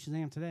see the new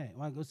Shazam today?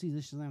 Why go see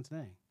this Shazam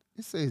today?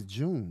 It says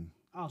June.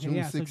 Okay, June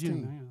 16th. So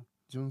June,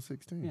 June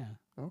 16th. Yeah.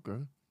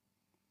 Okay.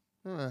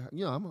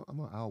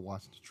 I'll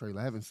watch the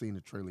trailer. I haven't seen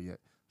the trailer yet,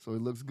 so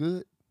it looks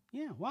good.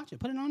 Yeah, watch it.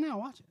 Put it on now.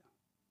 Watch it.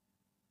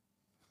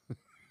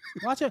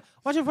 Watch it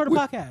for the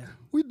podcast.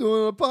 We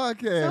doing a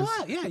podcast. So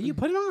what? Yeah, you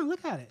put it on.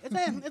 Look at it.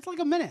 It's like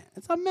a minute.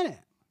 It's a minute.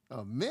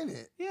 A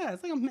minute? Yeah,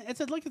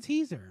 it's like a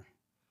teaser.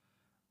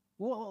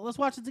 Well, let's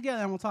watch it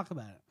together and we'll talk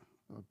about it.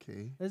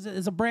 Okay.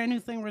 It's a brand new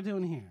thing we're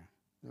doing here.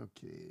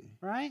 Okay.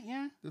 Right?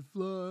 Yeah.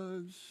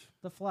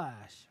 The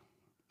Flash.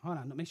 Hold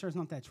on. Make sure it's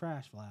not that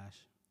trash Flash.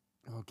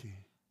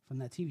 Okay. From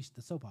that TV,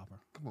 the soap opera.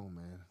 Come on,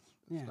 man.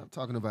 Yeah. Stop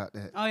talking about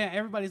that. Oh yeah,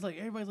 everybody's like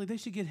they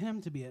should get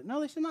him to be it. No,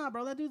 they should not,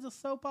 bro. That dude's a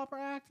soap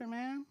opera actor,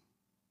 man.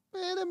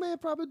 Man, that man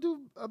probably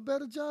do a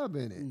better job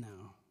in it.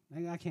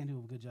 No, I can't do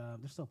a good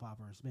job. They're soap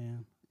operas,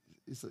 man.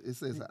 It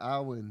says an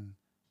hour and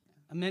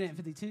a minute and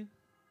 52.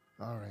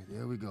 All right,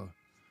 there we go.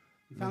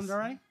 You found it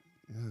already?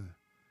 Yeah. Tell me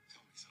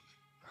something.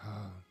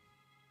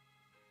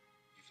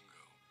 You can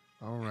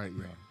go. All right,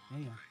 y'all. There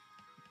you go.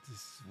 This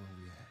is where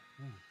we at.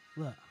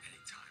 Yeah. Look.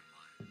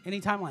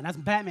 Any timeline. That's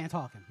Batman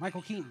talking.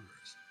 Michael Keaton.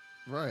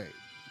 Right.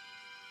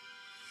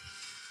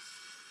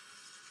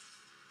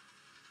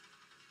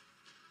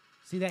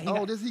 See that?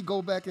 Does he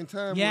go back in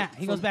time? Yeah,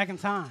 he goes back in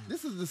time.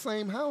 This is the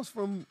same house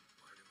from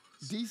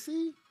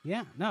DC?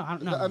 Yeah. No, I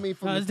don't know. I mean,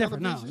 from it's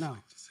different. No.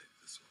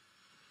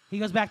 He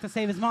goes back to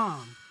save his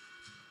mom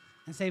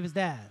and save his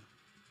dad.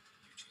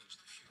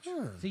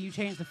 Huh. So you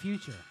change the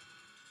future.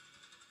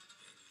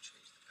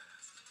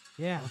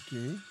 Yeah.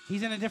 Okay.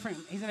 He's in a different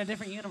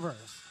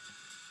universe.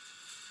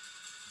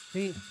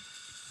 See,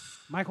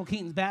 Michael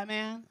Keaton's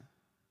Batman.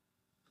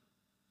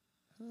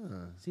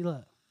 Huh. See,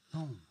 look.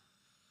 Boom.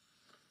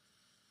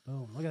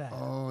 Boom. Look at that.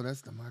 Oh,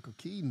 that's the Michael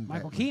Keaton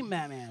Keaton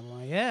Batman,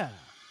 boy. Yeah.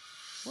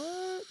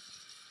 What?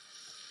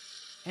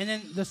 And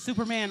then the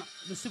Superman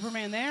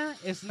there,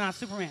 it's not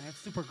Superman,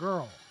 it's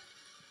Supergirl.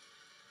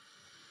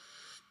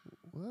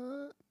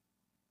 What?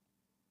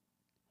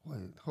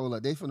 Wait, hold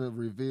on. They finna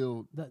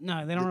reveal.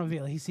 No, they don't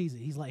reveal it. He sees it.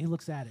 He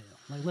looks at it.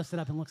 Like lifts it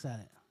up and looks at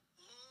it.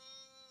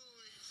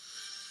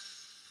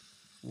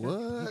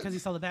 What? Because he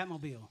saw the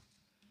Batmobile.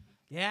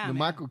 Yeah. The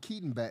Michael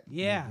Keaton Batman.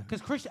 Yeah,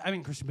 because Christian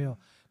Bale.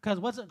 Because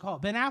what's it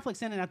called? Ben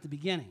Affleck's in it at the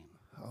beginning.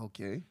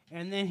 Okay.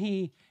 And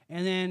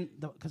then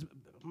because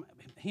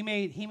he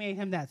made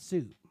him that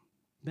suit.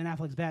 Ben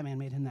Affleck's Batman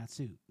made him that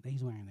suit that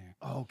he's wearing there.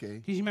 Oh, okay.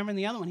 Because you remember in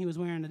the other one he was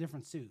wearing a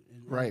different suit.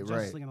 Right.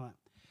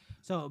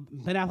 So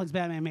Ben Affleck's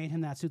Batman made him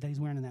that suit that he's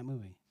wearing in that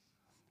movie.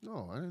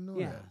 No, I didn't know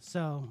that. Yeah.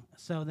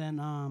 So then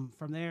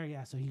from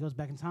there, so he goes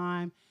back in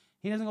time.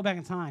 He doesn't go back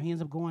in time. He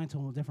ends up going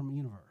to a different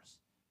universe.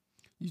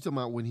 You talking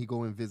about when he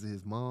go and visit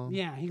his mom?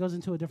 Yeah, he goes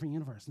into a different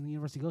universe. And the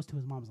universe he goes to,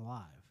 his mom's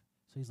alive.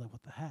 So he's like,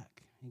 what the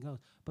heck? He goes,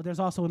 but there's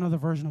also another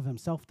version of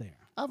himself there.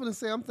 I'm gonna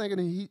say, I'm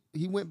thinking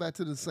he went back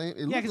to the same.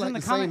 It looks like in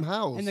the same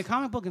house in the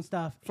comic book and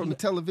stuff from the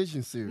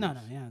television series. No,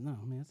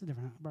 man, it's a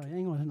different house, bro. They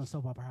ain't going to no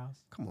soap opera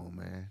house. Come on,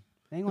 man.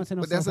 They ain't going to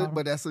no soap opera.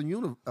 But that's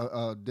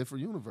a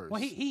different universe.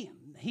 Well, he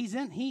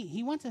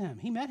went to him.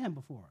 He met him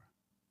before.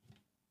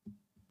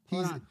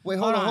 Hold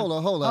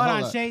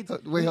on. Shades.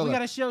 We got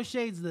to show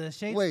Shades this.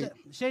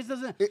 Shades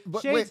doesn't.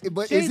 But Shades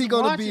is he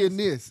going to be in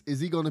this?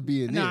 Is he going to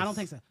be in this? No, I don't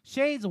think so.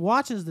 Shades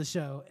watches the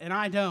show, and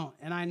I don't,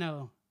 and I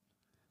know.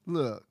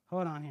 Look.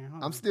 Hold on here.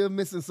 I'm still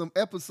missing some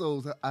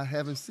episodes I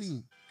haven't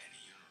seen.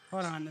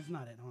 Hold on, that's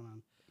not it.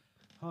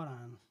 Hold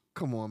on.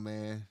 Come on,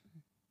 man.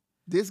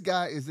 This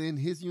guy is in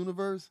his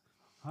universe?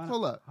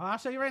 Hold up. I'll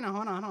show you right now.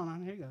 Hold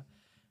on. Here you go.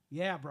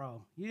 Yeah,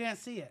 bro. You didn't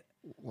see it.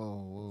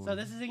 Whoa. So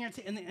this is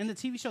in the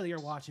TV show that you're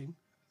watching.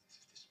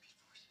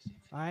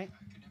 All right.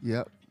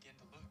 Yep.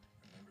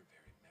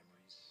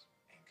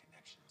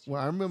 Well,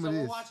 I remember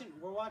this.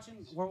 We're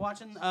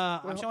watching.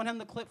 I'm showing him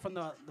the clip from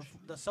the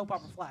soap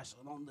opera Flash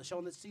on the show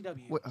on the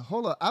CW. Wait,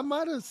 hold on. I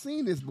might have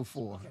seen this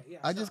before. Okay, yeah.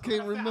 I just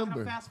can't remember. I'm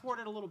gonna fast forward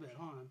it a little bit.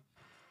 Hold on.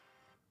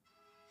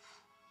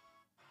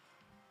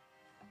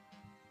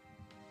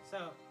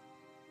 So,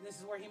 this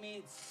is where he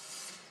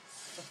meets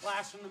the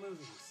Flash from the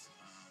movies.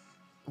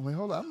 Wait,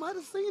 hold on. I might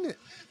have seen it.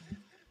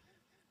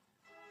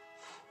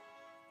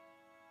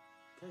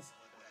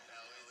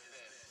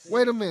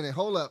 Wait a minute.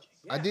 Hold up.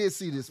 Yeah. I did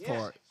see this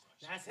part.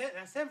 That's it.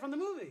 That's him from the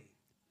movie.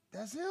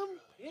 That's him?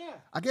 Yeah.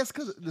 I guess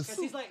because the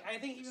suit. He's like, I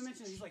think he even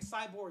mentioned he's like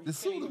cyborg. The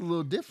suit is a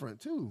little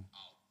different, too.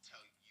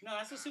 No,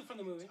 that's the suit from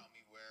the movie. Tell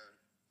me where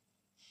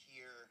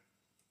here.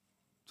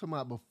 Talking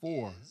about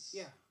before.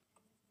 Yeah.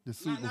 The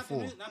suit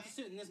before. Not the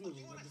suit in this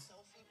movie.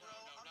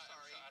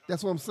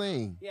 That's what I'm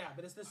saying. Yeah,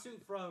 but it's the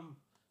suit from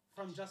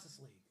Justice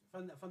League.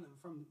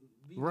 From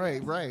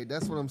Right.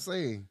 That's what I'm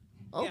saying.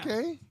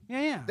 Okay.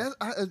 Yeah. That's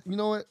you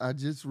know what? I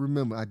just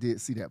remember I did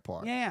see that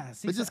part. Yeah.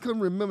 I just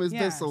couldn't remember. It's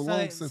been so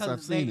long since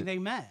I've seen it. They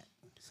met.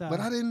 So.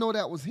 But I didn't know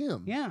that was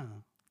him. Yeah.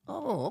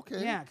 Oh,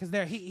 okay. Yeah, because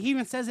he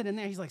even says it in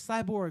there. He's like,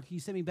 Cyborg, you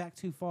sent me back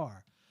too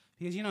far.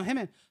 Because,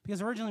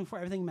 because originally before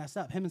everything messed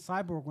up, him and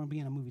Cyborg were going to be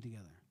in a movie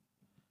together.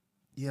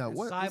 Yeah,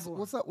 what's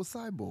up with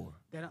Cyborg?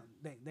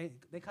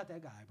 They cut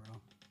that guy, bro.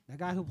 That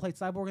guy who played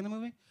Cyborg in the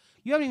movie.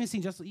 You haven't even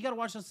seen Justice League. You got to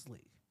watch Justice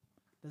League.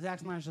 The Zack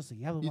Snyder's Justice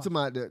League. You talking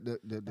about the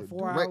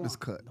director's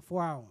cut? The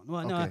 4-hour one.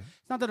 Well, no, it's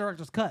not the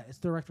director's cut. It's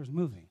the director's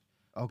movie.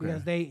 Okay.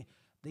 Because they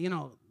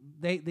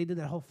did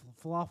that whole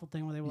falafel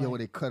thing where they were where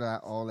they cut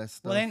out all that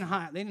stuff. Well,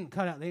 they didn't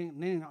cut out. They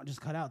didn't just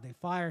cut out. They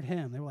fired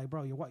him. They were like,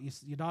 bro, your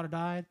daughter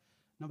died.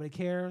 Nobody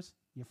cares.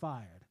 You're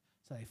fired.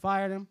 So they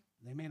fired him.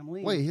 They made him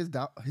leave. Wait, his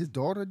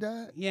daughter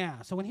died?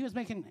 Yeah. So when he was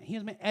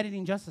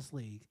editing Justice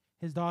League,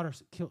 his daughter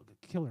killed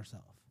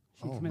herself.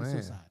 She committed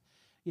suicide.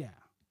 Yeah.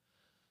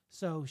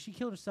 So she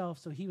killed herself.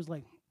 So he was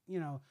like,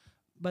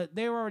 but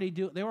they were already,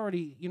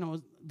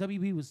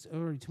 WB was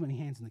already too many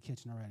hands in the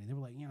kitchen already. They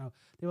were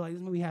like,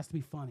 this movie has to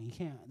be funny.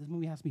 This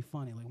movie has to be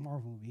funny, like a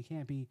Marvel movie. It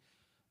can't be,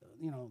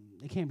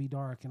 it can't be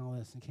dark and all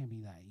this. It can't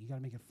be that. You got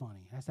to make it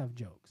funny. It has to have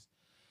jokes.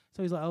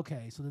 So he's like,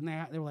 okay. So then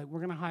they were like, we're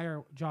gonna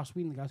hire Joss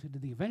Whedon, the guys who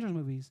did the Avengers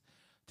movies,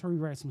 to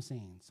rewrite some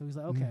scenes. So he's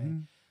like, okay.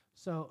 Mm-hmm.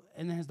 So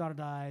and then his daughter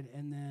died,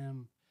 and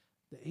then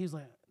he's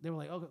like, they were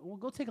like, okay, well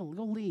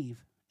go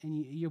leave, and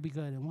you'll be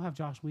good, and we'll have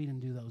Joss Whedon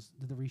do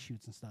the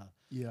reshoots and stuff.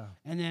 Yeah.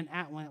 And then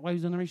while he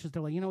was doing the reshoots,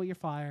 they're like, you know what, you're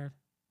fired.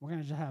 We're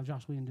gonna just have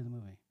Joss Whedon do the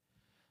movie.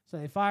 So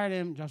they fired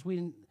him, Joss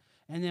Whedon,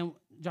 and then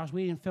Joss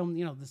Whedon filmed,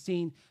 the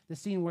scene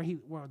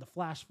where the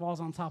Flash falls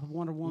on top of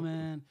Wonder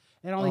Woman,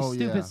 and all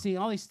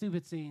these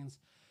stupid scenes.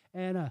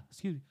 And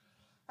excuse me.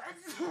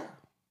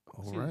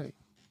 All right.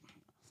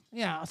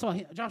 Yeah, so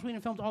Joss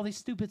Whedon filmed all these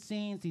stupid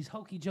scenes, these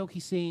hokey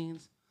jokey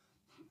scenes.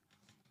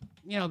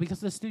 Because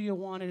the studio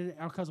wanted it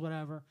or because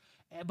whatever.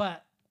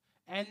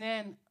 And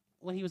then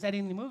when he was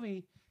editing the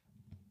movie,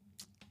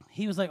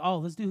 he was like,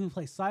 "Oh, this dude who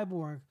plays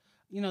Cyborg,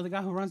 the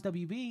guy who runs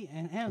WB,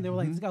 and him, they were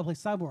like, this guy who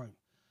plays Cyborg,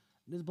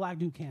 this black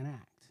dude can't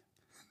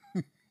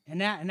act." and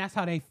that's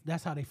how they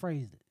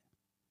phrased it.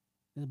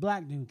 This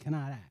black dude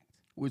cannot act.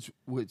 Which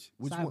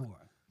Cyborg. One?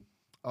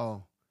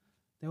 Oh.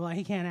 They were like,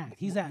 he can't act.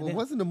 He's Well,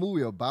 wasn't the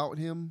movie about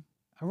him?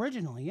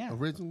 Originally, yeah.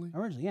 Originally,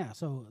 yeah.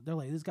 So they're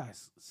like, this guy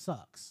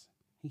sucks.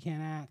 He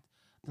can't act.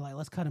 They're like,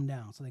 let's cut him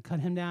down. So they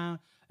cut him down,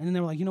 and then they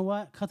were like, you know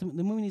what? The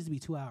movie needs to be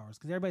 2 hours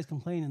because everybody's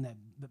complaining that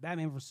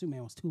Batman vs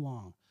Superman was too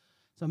long.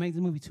 So make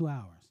the movie 2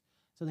 hours.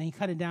 So then he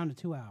cut it down to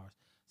 2 hours.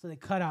 So they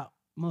cut out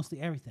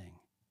mostly everything.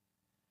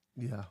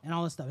 Yeah. And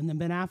all this stuff. And then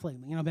Ben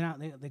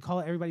Affleck, they call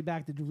everybody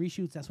back to do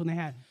reshoots. That's when they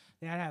had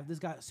to have this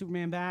guy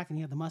Superman back, and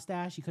he had the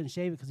mustache. He couldn't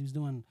shave it because he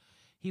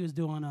was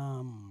doing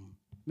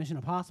Mission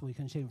Impossible. He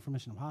couldn't shave it for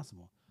Mission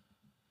Impossible.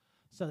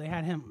 So they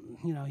had him,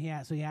 he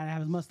had to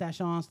have his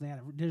mustache on, so they had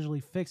to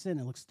digitally fix it, and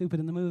it looked stupid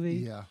in the movie.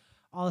 Yeah.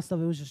 All this stuff,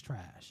 it was just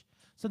trash.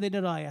 So they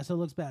did so it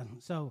looks bad.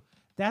 So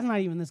that's not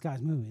even this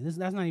guy's movie.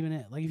 That's not even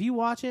it. Like, if you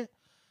watch it,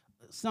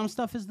 some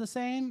stuff is the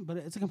same, but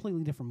it's a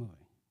completely different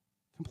movie.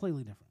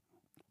 Completely different.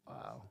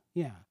 Wow.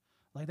 Yeah.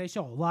 Like, they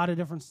show a lot of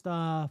different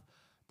stuff.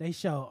 They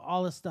show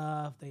all this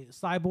stuff.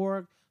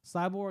 Cyborg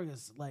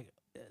is, like,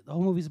 the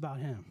whole movie's about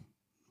him.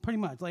 Pretty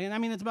much. Like, and I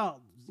mean, it's about,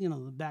 the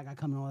bad guy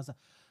coming and all that stuff.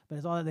 But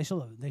it's all that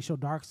they show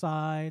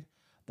Darkseid.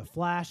 The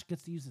Flash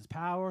gets to use his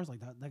powers. Like,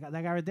 that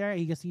guy right there,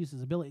 he gets to use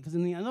his ability. Because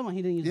in the other one,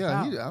 he didn't use his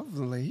powers. I was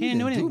like, he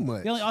didn't do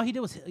much. All he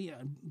did was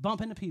bump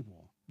into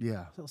people.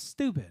 Yeah. So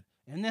stupid.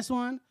 In this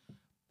one,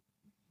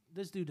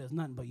 this dude does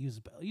nothing but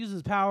uses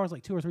his powers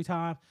like 2 or 3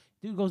 times.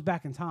 Dude goes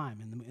back in time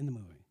in the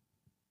movie.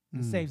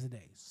 And saves the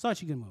day.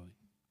 Such a good movie.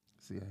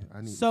 See, I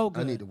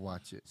need to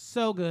watch it.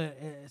 So good.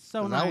 It's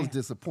so nice. I was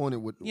disappointed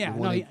with the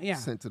one they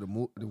sent to the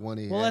one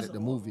they had at the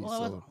movie.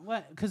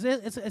 Because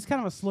it's kind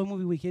of a slow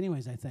movie week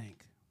anyways, I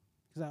think.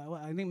 Because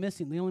I think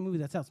Missing, the only movie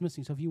that's out's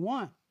Missing. So if you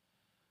want,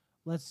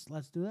 let's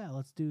do that.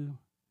 Let's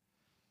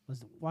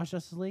watch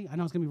Justice League. I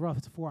know it's going to be rough.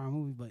 It's a 4-hour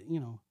movie, but,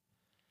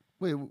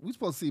 Wait, we're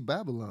supposed to see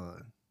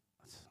Babylon.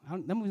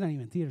 that movie's not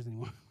even in theaters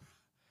anymore.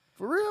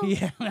 For real?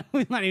 Yeah, that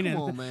movie's not even.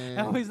 Come on, man.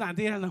 That movie's not in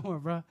theaters no more,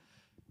 bro.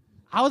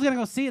 I was gonna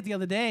go see it the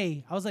other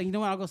day. I was like, you know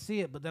what, I'll go see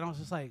it. But then I was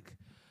just like,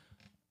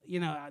 you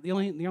know, the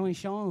only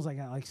showing was like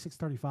at like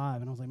 6:35,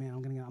 and I was like, man,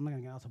 I'm not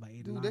gonna get out till about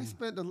 8 or 9. Dude, they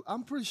spent.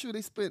 I'm pretty sure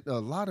they spent a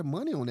lot of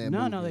money on that. No,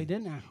 movie. no, they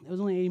didn't. It was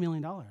only $80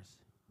 million.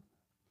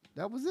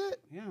 That was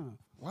it. Yeah.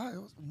 Why?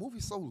 The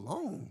movie's so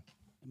long.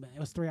 But it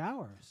was 3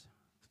 hours.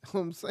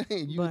 I'm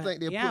saying you would think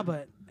they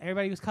but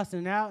everybody was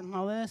cussing it out and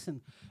all this, and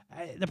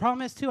the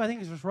problem is too. I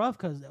think it's just rough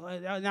because that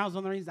was one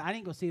of the reasons I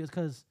didn't go see it was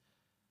because,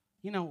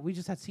 you know, we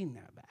just had seen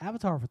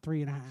Avatar for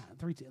 3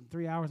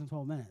 hours and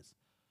 12 minutes.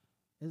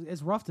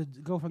 It's rough to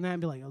go from that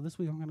and be like, oh, this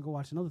week I'm gonna go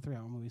watch another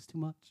 3-hour movie. It's too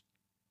much.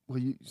 Well,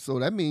 so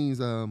that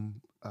means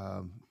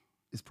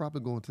it's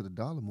probably going to the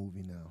dollar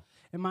movie now.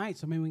 It might,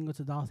 so maybe we can go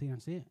to the dollar theater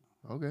and see it.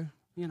 Okay.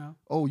 You know.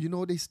 Oh, you know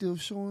what they still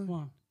showing? Come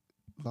on.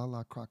 La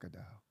La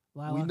Crocodile.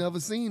 We never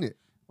seen it.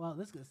 Well,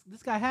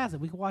 this guy has it.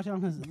 We can watch it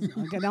on his get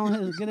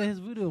his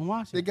Vudu and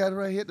watch it. They got it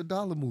right here at the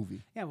dollar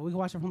movie. Yeah, but we can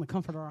watch it from the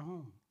comfort of our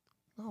home.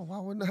 Oh, why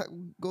would not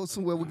go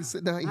somewhere we can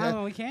sit down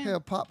and we can.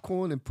 have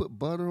popcorn and put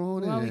butter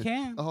on it? Well, we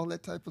can. All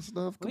that type of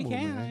stuff. Come We on,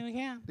 can. man. I mean, we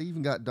can. They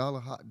even got dollar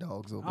hot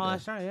dogs over there. Oh,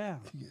 that's right. Yeah.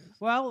 Yes.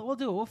 Well, we'll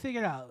do it. We'll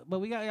figure it out. But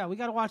we got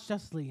to watch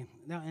Justice League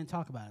and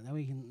talk about it. That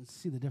way we can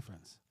see the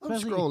difference. I'm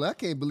scrolling. I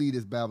can't believe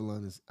this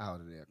Babylon is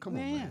out of there. Come on,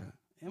 man.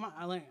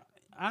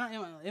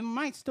 It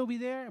might still be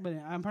there, but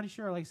I'm pretty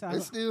sure. Like I said,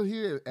 it's still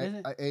here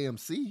at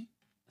AMC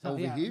over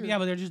here. Yeah,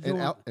 but they're just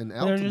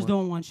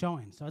doing one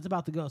showing, so it's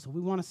about to go. So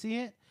we want to see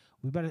it.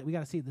 We got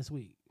to see it this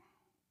week.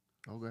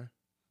 Okay.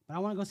 But I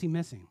want to go see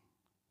Missing.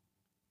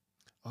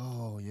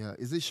 Oh yeah,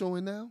 is it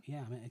showing now?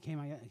 Yeah, man, it came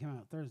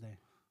out Thursday.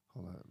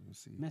 Hold on, let me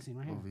see. Missing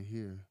right over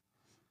here.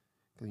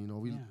 Cause you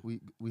know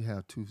we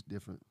have 2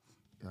 different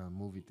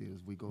movie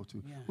theaters we go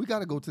to. Yeah. We got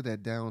to go to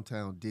that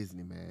downtown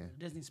Disney, man.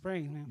 Disney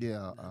Springs, man.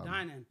 Yeah,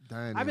 Dining.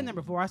 Dining. I've been there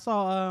before. I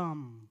saw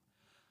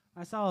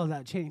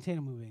that Channing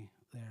Tatum movie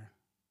there.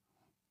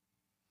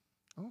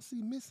 I don't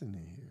see Missing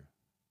in here.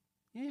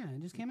 Yeah,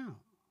 it just came out.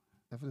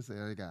 I was gonna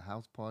say they got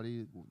House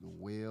Party, The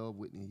Whale,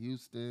 Whitney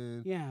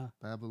Houston. Yeah,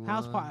 Babylon.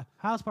 House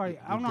Party.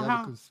 I don't know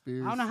how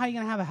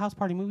you're gonna have a house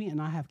party movie and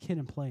not have Kid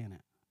and Play in it.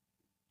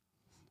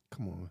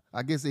 Come on,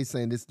 I guess they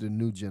saying this is the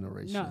new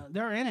generation. No,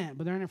 they're in it,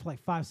 but they're in it for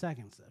like 5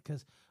 seconds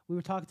because we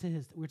were talking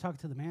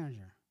to the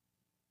manager.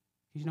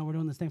 You know, we're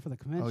doing this thing for the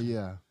convention. Oh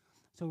yeah.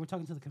 So we're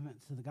talking to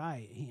the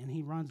guy, and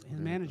he runs his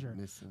manager.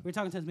 We're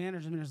talking to his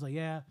manager, and the manager's like,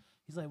 yeah.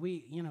 He's like,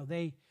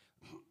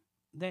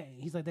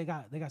 he's like they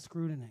got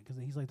screwed in it because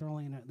he's like they're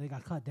only in it, they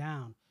got cut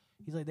down.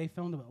 He's like they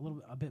filmed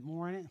a bit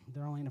more in it.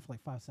 They're only in it for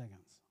like 5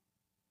 seconds.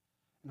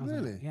 And I was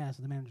really? Like, yeah.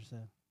 So the manager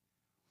said,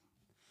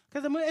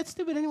 because it's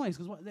stupid anyways.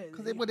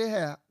 Because they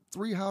had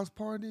 3 house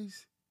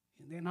parties.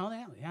 They had I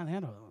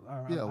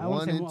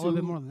one and 2. A little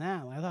bit more than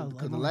that. Like, I thought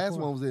because the last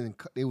one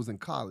was in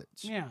college.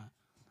 Yeah,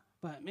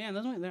 but man,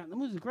 the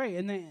movie's great.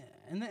 And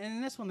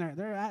this one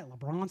they're at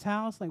LeBron's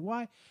house. Like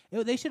why? They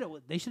were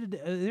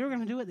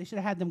gonna do it. They should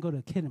have had them go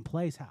to Kid and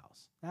Play's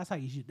house. That's how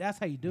you do it.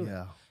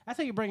 That's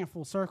how you bring it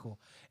full circle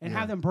and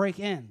have them break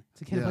in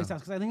to Kid and Play's house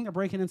because I think they're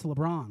breaking into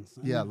LeBron's.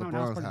 Yeah,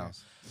 LeBron's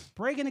house.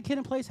 Break into Kid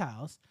and Play's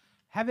house.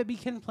 Have it be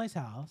Kid and Play's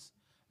house.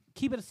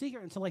 Keep it a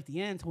secret until like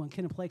the end, until when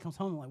Kid and Play comes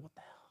home. I'm like, what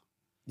the hell?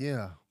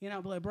 Yeah. You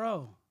know, but like,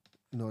 bro.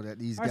 You know that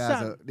these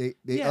guys are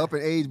they up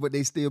in age, but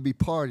they still be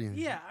partying.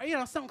 Yeah, you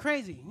know, something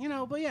crazy. You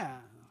know, but yeah.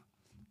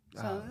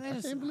 So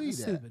I can't believe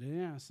that. Stupid,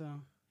 yeah.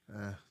 So.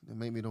 That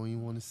make me don't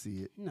even want to see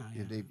it. No,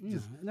 if they're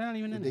not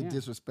even in it. They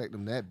disrespect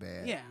them that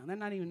bad. Yeah, they're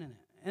not even in it.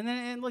 And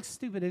then it looks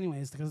stupid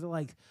anyways because they're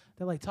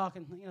like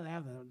talking. You know, they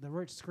have the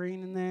rich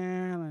screen in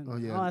there.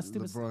 And all that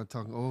stupid LeBron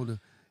talking.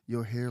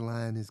 Your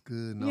hairline is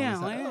good. And yeah,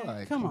 all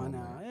that. Come on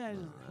now.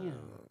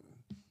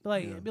 Yeah,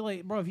 be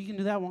like, bro, if you can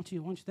do that, won't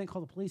you think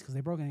call the police because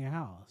they broke into your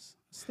house?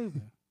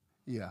 Stupid.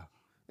 Yeah,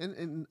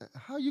 and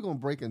how you gonna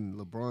break in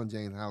LeBron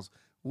James' house?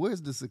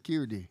 Where's the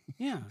security?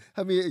 Yeah.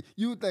 I mean,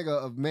 you would think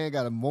a man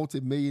got a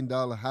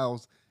multi-million-dollar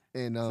house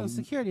and some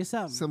security or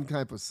something. Some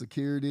type of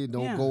security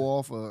don't go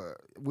off. Well,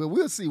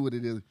 we'll see what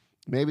it is.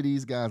 Maybe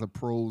these guys are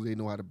pros. They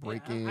know how to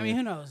break in. I mean,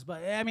 who knows?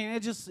 But I mean,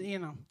 it just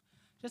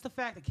just the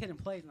fact that Kid and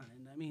Play's not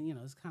in. I mean,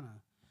 it's kind of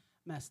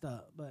messed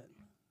up. But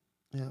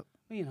but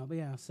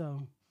yeah.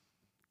 So.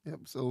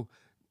 Yep. So,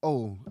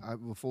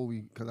 before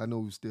because I know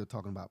we're still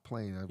talking about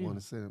playing, I want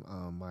to send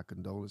my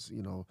condolences,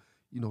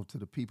 to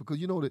the people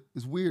because that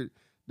it's weird.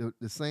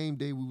 The same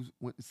day we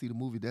went to see the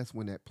movie, that's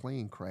when that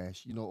plane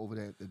crashed. Over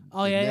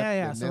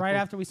that. So right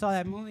after we saw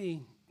that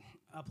movie,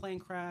 a plane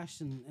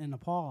crashed in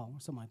Nepal or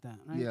something like that.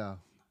 Right?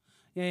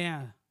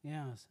 Yeah.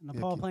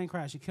 Nepal plane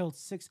crash. It killed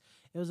 6.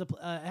 It was it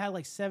had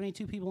like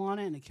 72 people on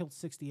it, and it killed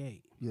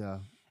 68. Yeah.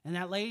 And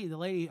that lady, the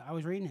lady I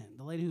was reading it,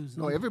 the lady who's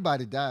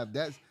everybody died.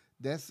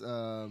 That's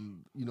No,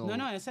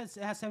 it said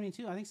it has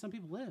 72. I think some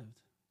people lived.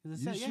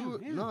 Sure?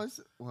 Yeah. No,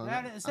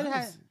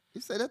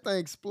 it said that thing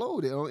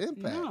exploded on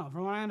impact. No,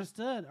 from what I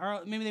understood,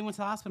 or maybe they went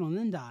to the hospital and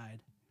then died.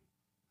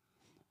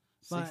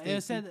 But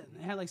it said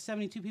it had like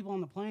 72 people on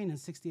the plane and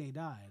 68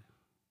 died.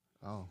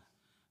 Oh.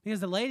 Because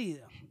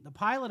the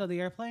pilot of the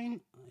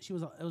airplane, it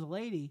was a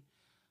lady.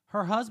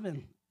 Her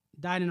husband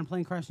died in a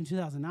plane crash in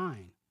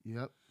 2009.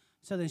 Yep.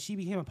 So then she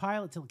became a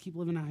pilot to keep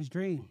living out his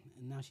dream,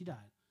 and now she died.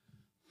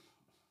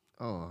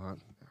 Oh,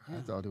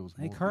 I thought it was.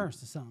 They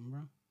cursed or something,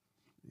 bro.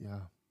 Yeah.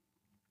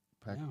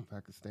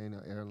 Pakistan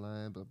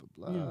airline, blah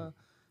blah blah.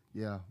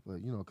 Yeah,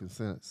 but can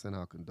send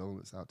our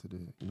condolence out to the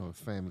the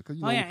family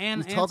because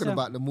we're talking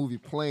about the movie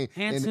Plane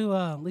and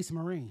to Lisa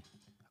Marie.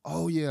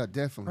 Oh yeah,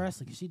 definitely.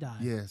 Presley, because she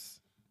died. Yes.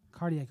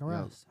 Cardiac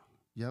arrest.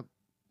 Yep.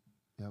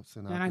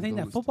 And I think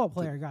that football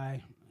player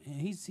guy,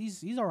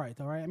 he's all right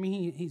though, right? I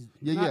mean he's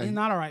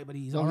not all right, but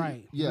he's all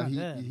right.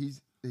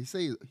 He's they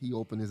say he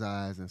opened his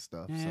eyes and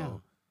stuff. Yeah.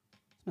 So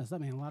it's messed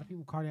up, man. A lot of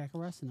people cardiac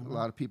arresting them. A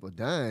lot of people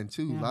dying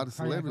too. Yeah, a lot of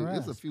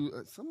celebrities. There's a few.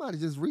 Somebody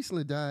just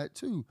recently died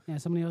too. Yeah,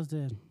 somebody else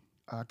did.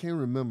 I can't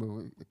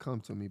remember it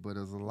come to me, but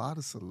there's a lot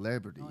of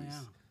celebrities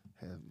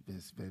have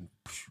just been.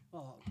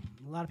 Well,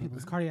 a lot of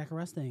people's cardiac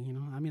arrest thing,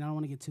 I mean, I don't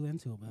want to get too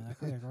into it, but that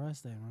cardiac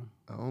arrest thing,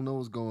 bro. I don't know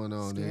what's going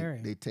on.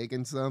 Scary. They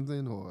taking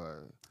something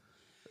or.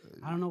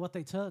 I don't know what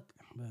they took,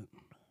 but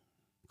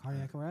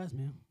cardiac arrest,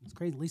 man. It's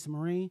crazy. Lisa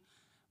Marie,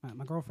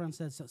 my girlfriend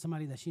said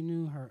somebody that she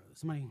knew,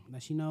 somebody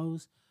that she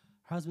knows,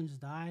 her husband just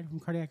died from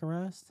cardiac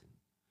arrest.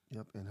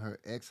 Yep, and her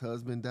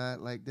ex-husband died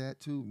like that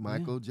too,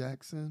 Michael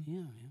Jackson.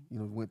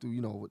 Yeah. Went through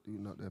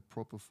that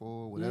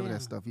propofol, whatever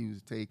that stuff he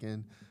was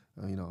taking.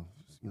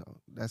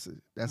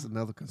 That's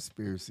another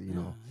conspiracy.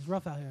 It's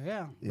rough out here.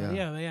 Yeah.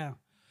 Yeah.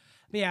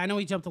 But yeah, I know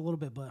we jumped a little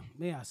bit, but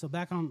yeah. So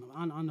back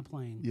on the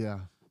plane. Yeah.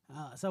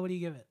 So what do you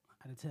give it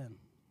out of 10?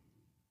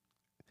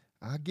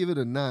 I give it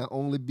a 9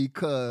 only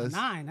because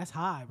 9. That's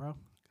high, bro.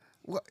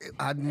 Well,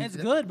 it's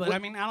good, but I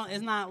mean,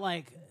 it's not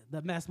like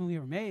the best movie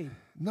ever made.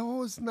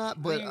 No, it's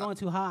not. But you're going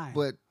too high.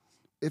 But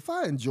if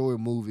I enjoy a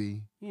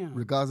movie,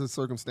 regardless of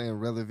circumstance,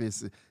 whether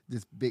it's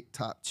this big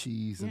top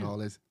cheese and all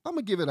this, I'm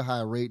gonna give it a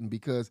high rating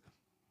because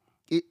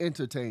it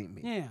entertained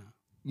me.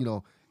 Yeah.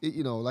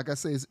 Like I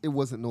said, it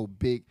wasn't no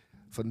big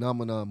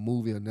phenomenon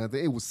movie or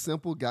nothing. It was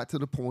simple, got to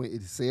the point.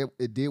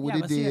 It did what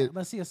it did.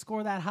 But see, a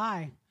score that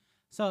high.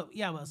 So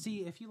yeah, but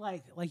see, if you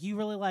like you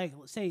really like,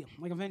 say,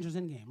 like Avengers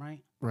Endgame,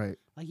 right? Right.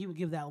 Like you would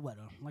give that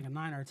like a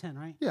 9 or a 10,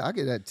 right? Yeah, I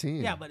get that 10.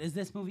 Yeah, but is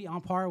this movie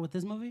on par with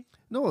this movie?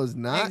 No, it's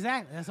not.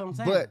 Exactly, that's what I'm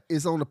saying. But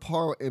it's on the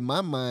par in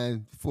my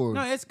mind for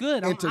no, it's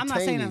good. I'm not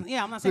saying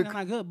that, I'm not saying it's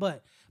not good,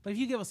 but if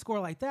you give a score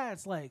like that,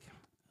 it's like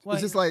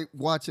it's just like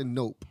watching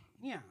Nope.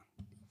 Yeah.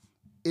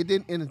 It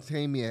didn't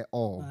entertain me at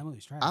all. No, that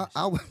movie's trash.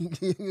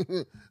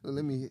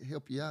 Let me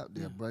help you out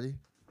there, buddy.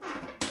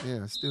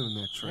 Yeah, it's still in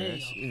that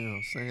trash. You know what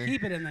I'm saying?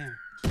 Keep it in there.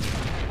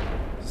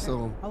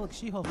 So. Oh, look,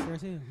 She-Hulk's there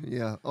too.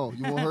 Yeah. Oh,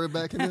 you want her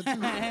back in there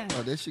too?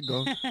 Oh, there she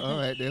go. All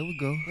right, there we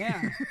go.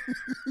 Yeah.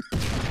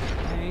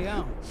 There you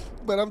go.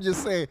 But I'm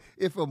just saying,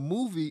 if a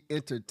movie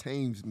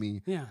entertains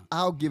me,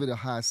 I'll give it a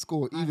high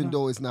score, even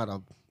though it's not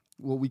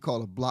what we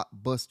call a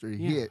blockbuster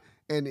hit.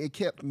 And it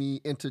kept me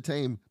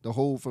entertained the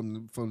whole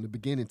from the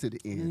beginning to the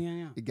end.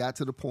 Yeah. It got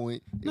to the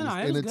point. It was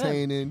it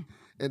entertaining.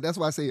 And that's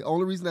why I say the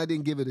only reason I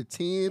didn't give it a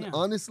 10,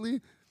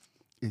 honestly,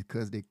 is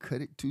because they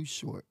cut it too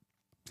short.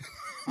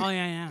 Oh,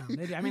 yeah. They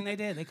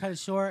did. They cut it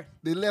short.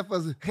 They left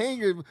us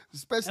hanging,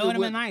 especially. It would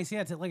have been nice,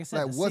 like I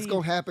said. Like, what's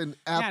going to happen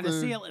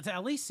after? Yeah, to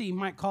at least see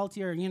Mike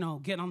Coulter,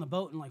 get on the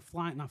boat and, like,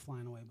 not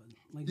flying away, but,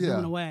 like,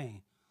 zooming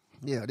away.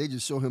 Yeah, they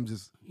just show him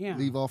just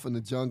leave off in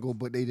the jungle,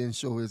 but they didn't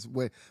show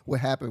what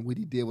happened, what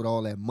he did with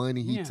all that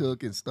money he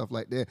took and stuff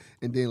like that.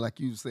 And then,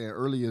 like you were saying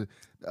earlier,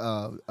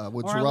 or at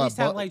least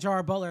have like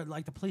Gerard Butler,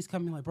 like the police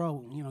coming, like,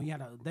 bro, you had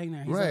a thing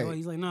there.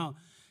 He's like, no,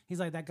 he's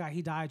like, that guy,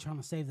 he died trying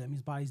to save them.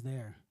 His body's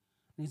there.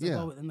 And he's like,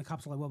 well, and the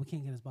cops are like, well, we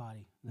can't get his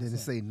body. They didn't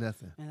say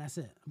nothing. And that's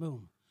it.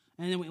 Boom.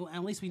 And then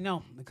at least we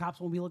know the cops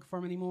won't be looking for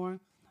him anymore.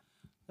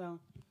 So.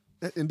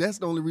 And that's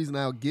the only reason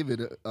I'll give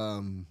it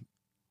a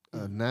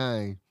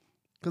 9.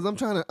 Because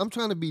I'm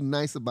trying to be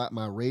nice about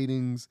my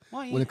ratings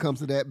when it comes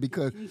to that.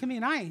 Because you can be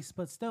nice,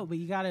 but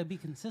you gotta be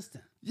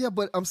consistent. Yeah,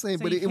 but I'm saying,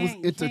 so it was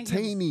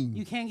entertaining.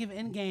 You can't give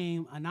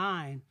Endgame a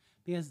 9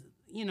 because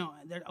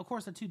of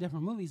course they're two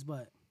different movies,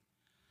 but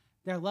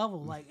their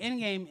level, like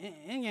Endgame.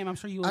 I'm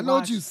sure you would. I know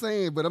what you're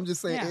saying, but I'm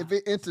just saying if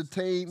it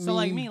entertained me. So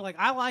like me, like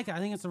I like it. I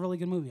think it's a really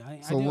good movie.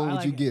 What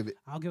would you give it?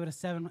 I'll give it a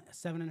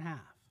 7.5.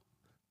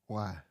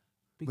 Why?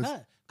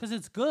 Because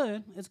it's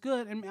good. It's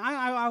good. And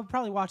I would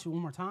probably watch it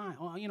one more time.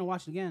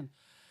 Watch it again.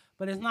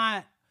 But it's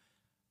not.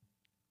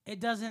 It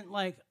doesn't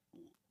like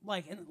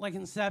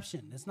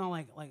Inception. It's not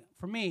like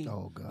for me.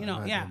 Oh God!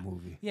 That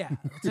movie. Yeah.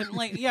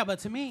 But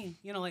to me,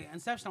 like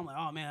Inception, I'm like,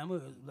 oh man,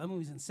 that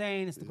movie's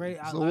insane. It's the great.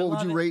 So what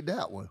would you rate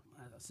that one?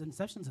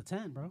 Inception's a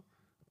 10, bro.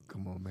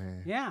 Come on,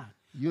 man. Yeah.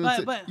 You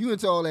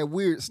into all that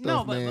weird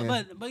stuff,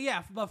 man.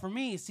 But for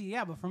me,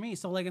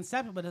 so like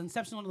Inception, but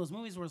Inception's one of those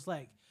movies where it's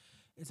like,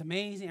 it's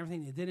amazing.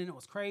 Everything they did in it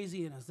was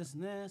crazy, and it's this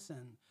and this,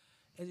 and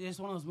it's just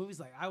one of those movies.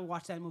 Like I would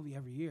watch that movie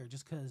every year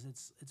just because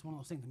it's one of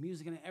those things. The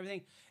music and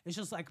everything, it's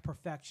just like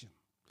perfection.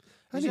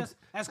 It's just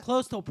as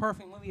close to a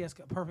perfect movie as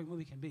a perfect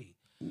movie can be.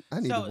 I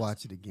need to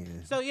watch it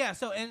again. So yeah,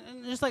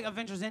 and just like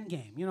Avengers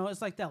Endgame, you know,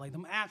 it's like that. Like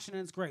the action,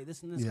 and it's great.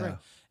 This and this great.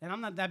 And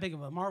I'm not that big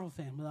of a Marvel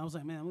fan, but I was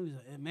like, man, that movie's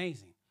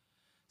amazing.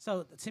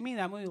 So to me,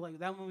 that movie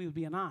would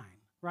be a 9,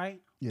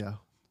 right? Yeah.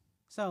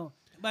 So,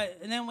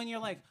 and then when you're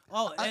like,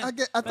 oh, I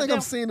think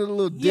I'm seeing it a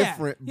little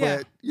different,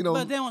 but you know.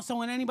 But then, so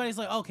when anybody's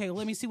like, okay,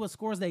 let me see what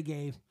scores they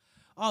gave.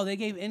 Oh, they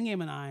gave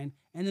Endgame a 9,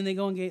 and then they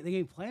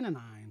gave Plane a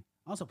 9.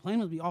 Also, Plane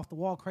must be off the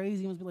wall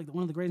crazy. It must be like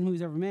one of the greatest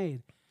movies ever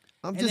made.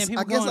 I guess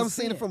I'm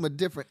seeing it from a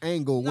different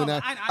angle. No,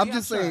 I'm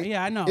just saying,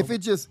 yeah, I know. If it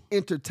just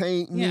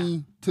entertained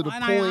me to the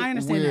point I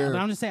understand where, that, but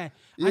I'm just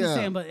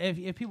saying, but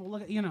if people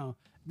look at, you know,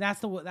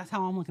 that's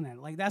how I'm looking at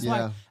it. Like that's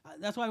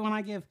why when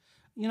I give,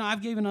 you know,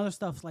 I've given other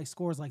stuff like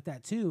scores like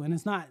that too, and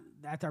it's not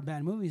that they're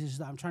bad movies. It's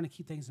just I'm trying to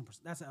keep things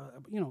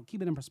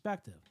keep it in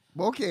perspective.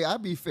 Well, okay,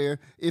 I'd be fair.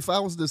 If I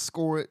was to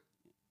score it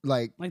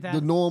like that,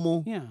 the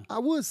normal, I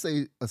would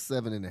say a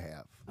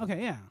 7.5.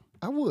 Okay, yeah,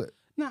 I would.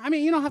 No, I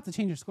mean, you don't have to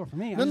change your score for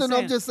me. No,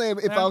 I'm just saying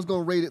if I was going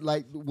to rate it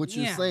like what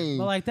you're saying.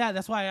 But like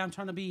that's why I'm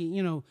trying to be,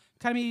 you know,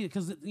 kind of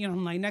because, you know,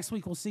 like next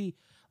week we'll see.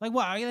 Like,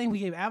 what? I think we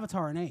gave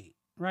Avatar an 8,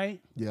 right?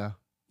 Yeah.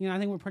 You know, I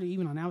think we're pretty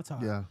even on Avatar.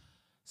 Yeah.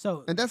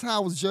 So. And that's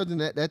how I was judging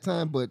at that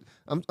time, but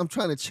I'm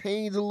trying to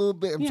change a little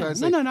bit. I'm trying to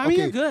say. No, I mean,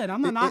 you're good.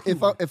 I'm not knocking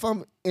if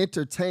I'm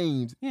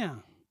entertained. Yeah.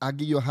 I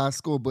give you a high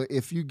score, but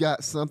if you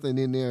got something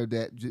in there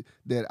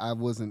that I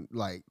wasn't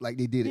like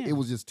they did it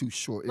was just too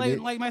short.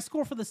 Like my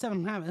score for the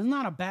 7.5 is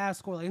not a bad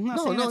score. Like, it's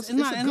not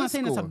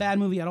saying score. It's a bad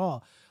movie at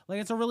all.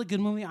 Like, it's a really good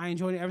movie. I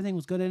enjoyed it. Everything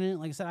was good in it.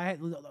 Like I said,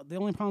 the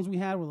only problems we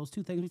had were those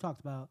 2 things we talked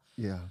about.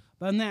 Yeah.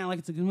 But in that, like,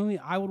 it's a good movie.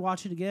 I would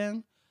watch it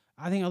again.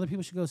 I think other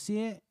people should go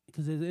see it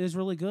because it is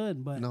really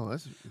good. But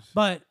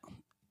but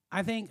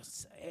I think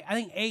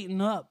 8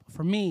 and up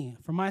for me,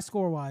 for my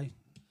score wise,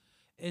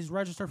 is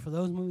registered for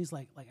those movies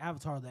like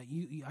Avatar that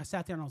I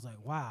sat there and I was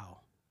like,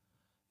 wow.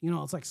 You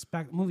know, it's like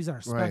movies that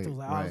are spectacles.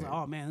 I was like,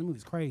 oh man, this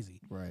movie's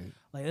crazy. Right.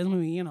 Like this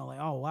movie, you know, like,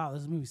 oh wow,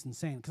 this movie's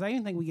insane. Because I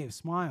even think we gave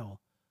Smile.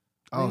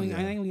 I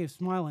think we gave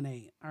Smile an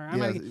 8. Or I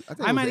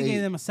might have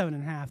gave them a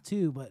 7.5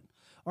 too. But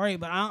all right,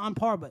 but on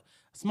par. But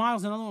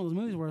Smile's another one of those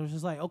movies where it's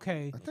just like,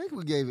 okay. I think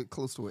we gave it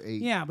close to an 8.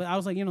 Yeah, but I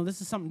was like, you know,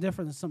 this is something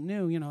different. This is something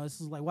new. You know,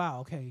 this is like, wow,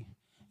 okay.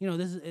 You know,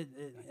 this is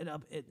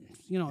it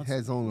you know, it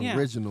has own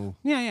original.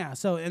 Yeah.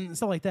 So and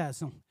stuff like that.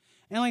 So,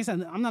 and like I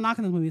said, I'm not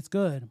knocking this movie. It's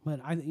good, but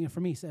for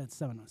me, it's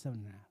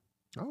 7.5.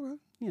 All right.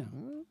 Yeah.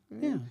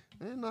 Yeah.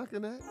 I ain't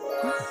knocking that.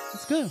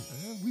 It's good.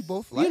 We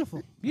both liked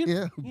it.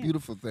 Beautiful. Yeah,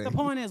 beautiful thing. The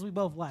point is, we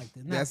both liked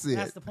it. That's it.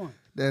 That's the point.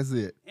 That's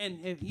it. And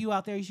if you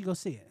out there, you should go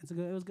see it.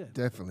 It was good.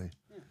 Definitely.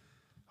 Yeah.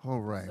 All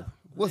right. So,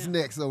 what's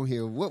next on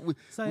here?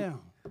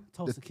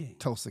 Tulsa King.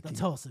 Tulsa King. The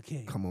Tulsa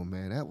King. Come on,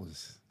 man. That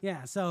was.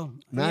 Yeah. So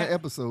 9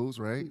 episodes,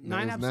 right?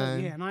 9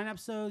 episodes. Yeah, 9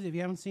 episodes. If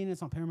you haven't seen it,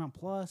 it's on Paramount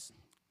Plus.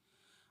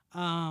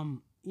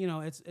 You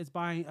know, it's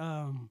by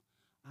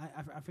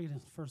I forget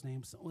his first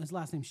name. So his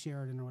last name's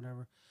Sheridan or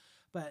whatever.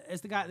 But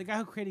it's the guy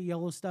who created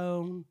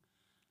Yellowstone.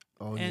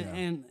 Oh,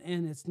 and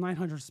it's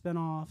 900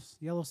 spinoffs.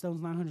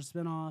 Yellowstone's 900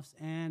 spinoffs,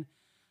 and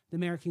the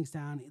Mayor of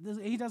Kingstown.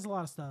 He does a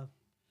lot of stuff.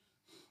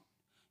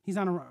 He's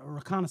on a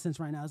reconnaissance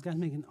right now. This guy's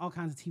making all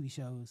kinds of TV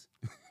shows.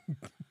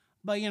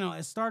 But, you know,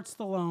 it starts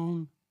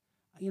Stallone.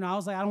 You know, I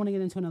was like, I don't want to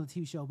get into another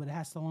TV show, but it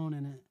has Stallone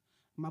in it.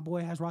 My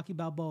boy has Rocky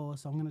Balboa,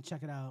 so I'm going to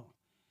check it out.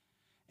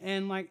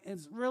 And, like,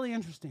 it's really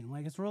interesting.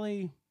 Like, it's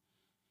really,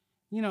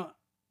 you know,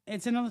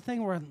 it's another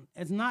thing where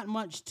it's not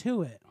much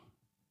to it.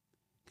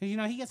 Because, you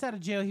know, he gets out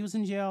of jail. He was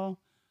in jail.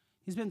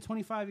 He's been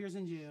 25 years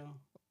in jail.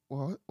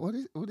 Well, what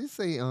did it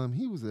say?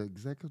 He was an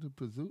executive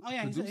producer. Oh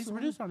yeah, he's a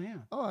producer on it. Yeah.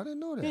 Oh, I didn't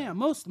know that. Yeah,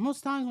 most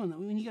times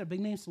when you get a big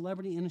name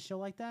celebrity in a show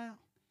like that,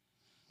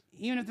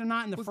 even if they're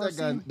not in the first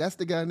scene, that's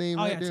the guy name.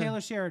 Oh yeah,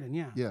 Taylor Sheridan.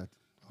 Yeah. Yeah.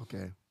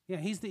 Okay. Yeah,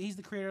 he's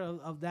the creator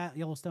of that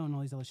Yellowstone and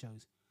all these other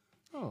shows.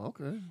 Oh,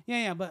 okay.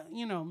 Yeah, but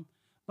you know,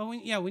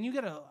 when you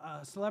get a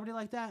celebrity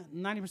like that,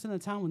 90% of the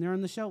time when they're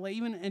in the show, like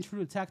even in True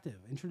Detective,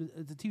 it's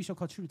a TV show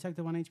called True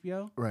Detective on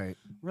HBO. Right.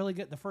 Really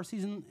good. The first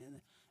season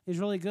is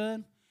really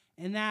good,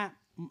 and that.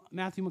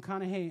 Matthew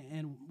McConaughey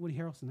and Woody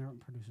Harrelson, they're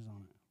producers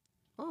on it.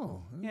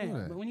 Oh,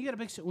 yeah. But when you get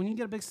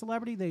a big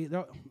celebrity,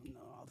 the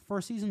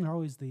first season they're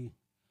always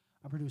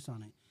a producer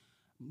on it.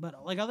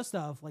 But like other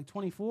stuff, like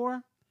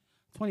 24,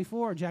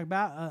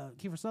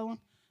 Kiefer Sutherland.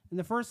 In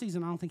the first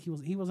season, I don't think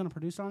he wasn't a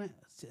producer on it.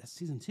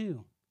 Season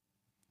 2,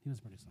 he was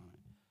a producer on it.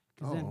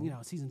 Because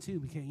then season 2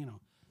 became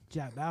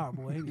Jack Bauer,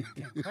 boy, he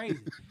became crazy,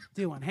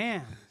 doing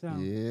hand. So,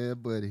 yeah,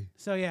 buddy.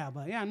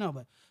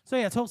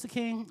 So Tulsa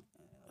King.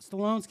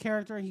 Stallone's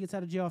character, he gets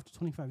out of jail after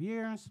 25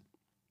 years.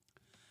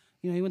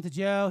 You know, he went to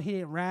jail. He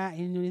didn't rat.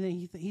 He didn't do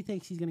anything. He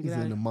thinks he's going to get out.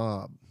 He's in the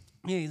mob.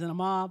 Yeah, he's in a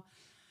mob.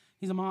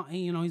 He's a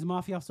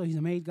mafia officer. He's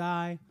a made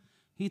guy.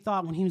 He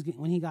thought when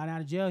he got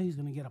out of jail, he was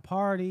going to get a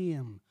party,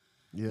 and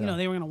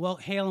they were going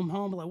to hail him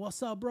home, but like,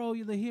 "What's up, bro?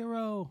 You're the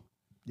hero."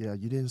 Yeah,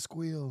 you didn't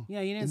squeal.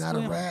 Yeah, you didn't You're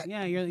squeal. Not a rat.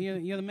 Yeah,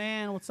 you're the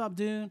man. What's up,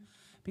 dude?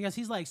 Because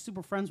he's like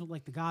super friends with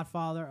like the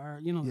Godfather, or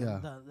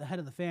the head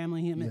of the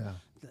family.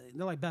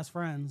 They're like best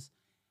friends.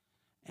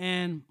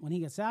 And when he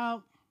gets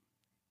out,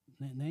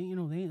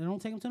 they don't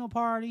take him to no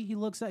party. He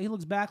looks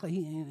back like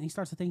he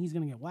starts to think he's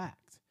gonna get whacked.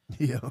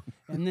 Yeah.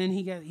 And then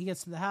he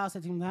gets to the house, they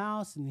take him to the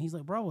house, and he's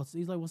like, bro,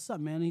 what's up,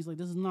 man? And he's like,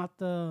 this is not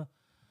the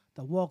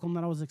welcome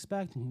that I was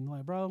expecting. He's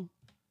like, bro,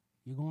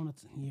 you're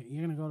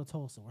gonna go to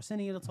Tulsa. We're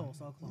sending you to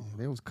Tulsa, Oklahoma.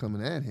 They was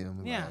coming at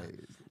him. Yeah, like,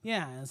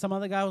 yeah. And some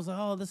other guy was like,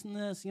 oh, this and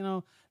this. They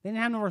didn't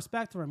have no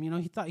respect for him.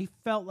 He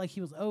felt like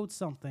he was owed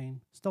something.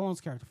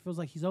 Stallone's character feels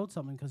like he's owed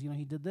something because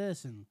he did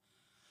this, and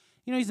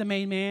he's a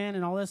made man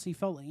and all this. He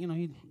felt like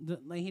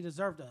he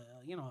deserved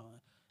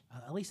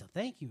at least a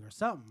thank you or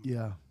something.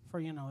 Yeah. For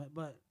it,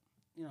 but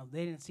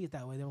they didn't see it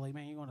that way. They were like,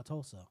 man, you're going to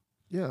Tulsa.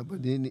 Yeah,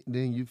 but then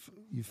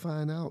you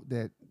find out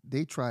that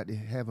they tried to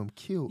have him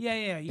killed.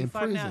 Yeah. You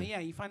find out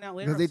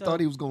later because they thought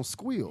he was gonna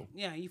squeal.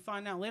 Yeah, you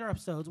find out later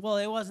episodes. Well,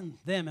 it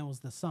wasn't them; it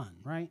was the son,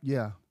 right?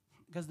 Yeah.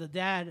 Because the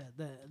dad,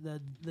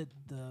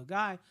 the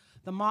guy,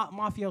 the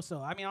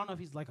mafioso. I mean, I don't know if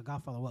he's like a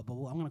Godfather or what, but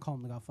I'm gonna call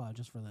him the Godfather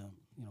just for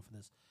for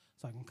this,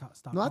 so I can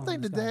stop. No, I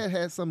think the dad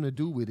had something to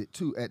do with it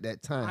too at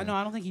that time. I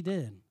don't think he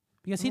did.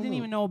 Because he didn't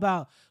even know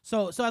about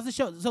so as the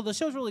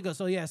show's really good.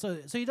 So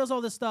he does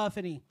all this stuff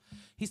and he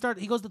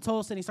goes to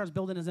Tulsa and he starts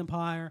building his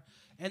empire,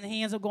 and then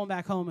he ends up going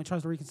back home and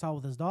tries to reconcile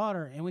with his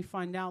daughter, and we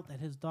find out that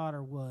his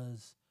daughter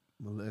was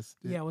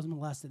molested. Yeah, was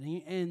molested.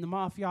 And in the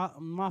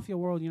mafia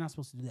world, you're not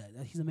supposed to do that.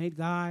 He's a made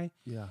guy.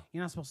 Yeah.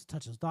 You're not supposed to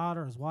touch his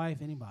daughter, his wife,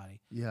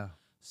 anybody. Yeah.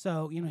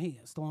 So,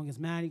 Stallone gets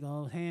mad, he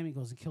goes ham, he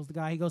goes and kills the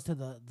guy. He goes to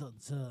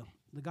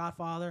the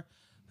Godfather,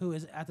 who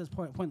is at this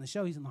point in the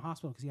show, he's in the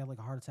hospital because he had like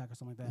a heart attack or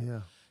something like that.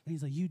 Yeah. And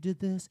he's like, you did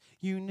this,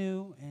 you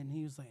knew, and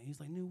he's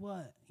like, knew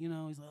what? He's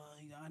like,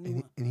 I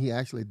knew. And he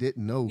actually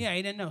didn't know. Yeah,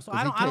 he didn't know. So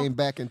he came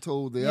back and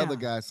told the other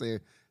guy,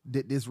 said,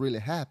 did this really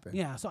happen?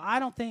 Yeah. So I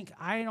don't think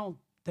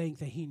that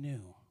he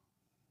knew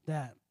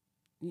that.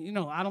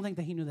 I don't think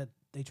that he knew that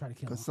they tried to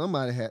kill him. Because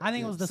somebody had. I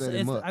think it was set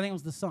him up. I think it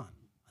was the son.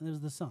 It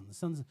was the son. The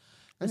son's.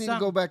 I need to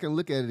go back and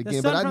look at it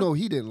again, but I know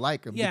he didn't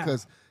like him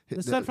because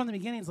the son from the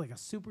beginning is like a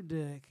super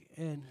dick,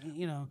 and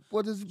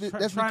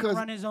that's trying because to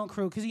run his own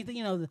crew because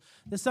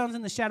the son's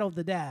in the shadow of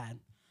the dad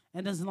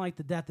and doesn't like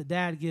the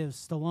dad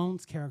gives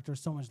Stallone's character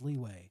so much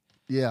leeway.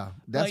 Yeah,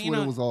 that's what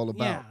it was all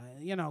about.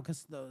 Yeah,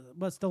 because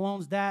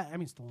Stallone's dad.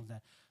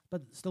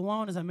 But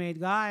Stallone is a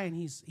made guy, and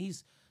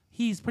he's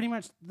pretty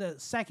much the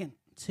second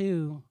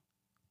to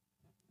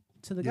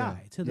the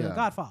guy, to the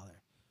Godfather.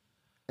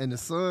 And the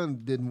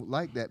son didn't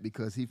like that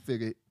because he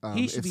figured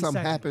if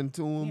something happened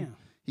to him,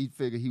 he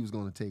figured he was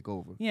going to take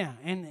over. Yeah,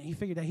 and he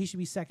figured that he should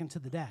be second to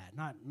the dad,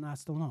 not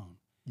Stallone.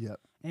 Yep.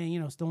 And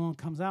Stallone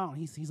comes out and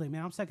he's like,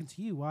 man, I'm second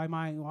to you. Why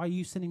are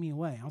you sending me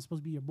away? I'm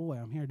supposed to be your boy.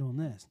 I'm here doing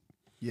this.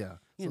 Yeah.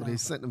 So they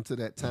sent him to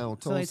that town,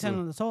 Tulsa. So they sent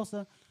him to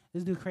Tulsa.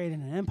 This dude created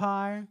an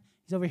empire.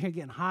 He's over here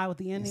getting high with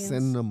the Indians.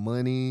 Sending them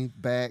money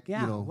back.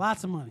 Yeah,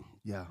 lots of money.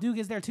 Yeah. Dude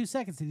gets there 2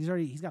 seconds.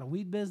 He's got a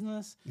weed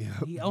business. Yeah.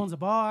 He owns a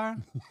bar.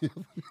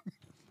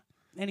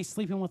 And he's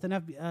sleeping with an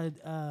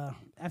FTA.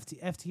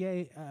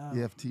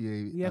 The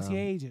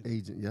FTA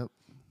agent. Yep.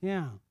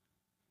 Yeah.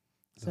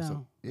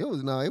 So it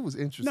was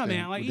interesting. No,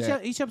 man, like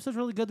each episode's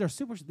really good. They're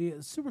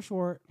super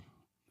short.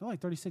 They're like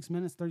 36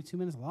 minutes, 32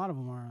 minutes. A lot of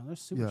them are. They're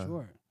super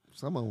short.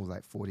 Some of them was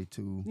like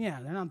 42. Yeah,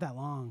 they're not that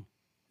long.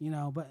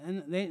 But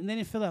they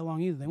didn't feel that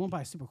long either. They went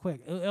by super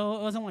quick. It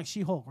wasn't like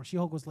She-Hulk, where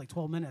She-Hulk was like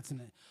 12 minutes and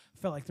it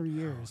felt like 3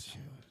 years. Oh,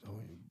 shit.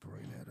 Don't even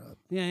bring that up.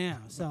 Yeah.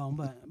 So,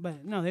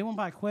 but no, they went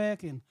by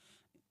quick and.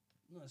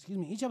 Excuse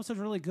me. Each episode's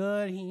really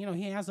good. He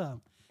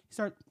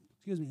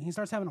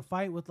starts having a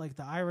fight with like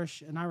an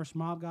Irish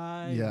mob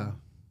guy. Yeah.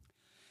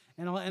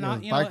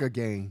 Biker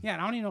gang. Yeah,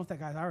 and I don't even know if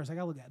that guy's Irish. I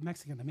gotta look at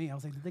Mexican to me. I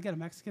was like, did they get a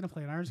Mexican to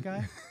play an Irish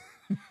guy?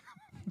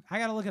 I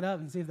gotta look it up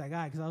and see if that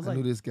guy, because I was like,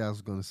 I knew this guy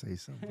was gonna say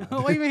something.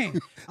 What do you mean?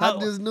 I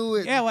just knew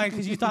it. Yeah, why?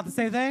 Because you thought the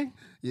same thing.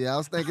 Yeah, I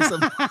was thinking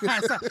something.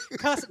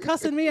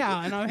 Cussing me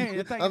out, and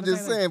I'm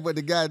just saying, but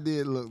the guy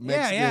did look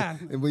Mexican. Yeah.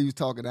 And when he was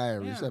talking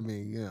Irish, Yeah. I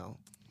mean,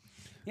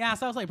 Yeah,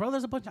 so I was like, bro,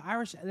 there's a bunch of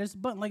Irish. There's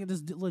like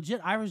this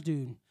legit Irish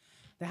dude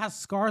that has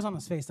scars on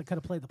his face that could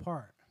have played the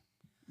part.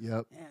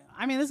 Yep.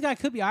 I mean, this guy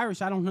could be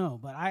Irish. I don't know,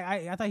 but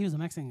I thought he was a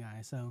Mexican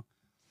guy. So,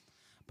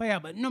 but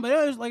it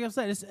was, like I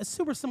said, it's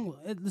super simple.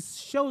 This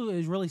show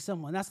is really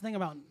simple, and that's the thing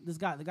about this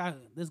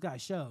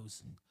guy's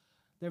shows.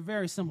 They're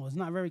very simple. It's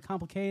not very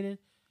complicated.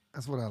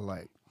 That's what I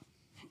like.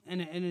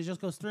 And it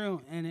just goes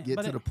through and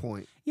get to the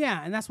point.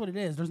 Yeah, and that's what it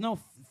is. There's no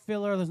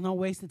filler. There's no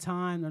wasted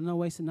time. There's no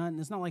wasted nothing.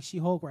 It's not like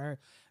She-Hulk where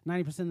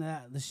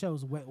 90% of the show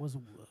was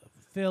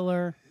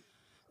filler.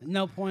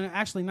 No point.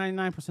 Actually,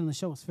 99% of the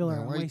show was filler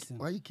and wasted.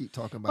 Why you keep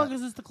talking about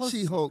because it's the closest.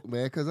 She-Hulk,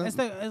 man? Because I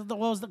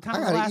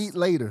gotta eat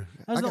later.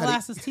 That was the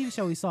last TV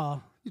show we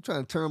saw. You're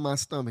trying to turn my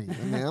stomach,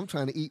 man. I'm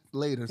trying to eat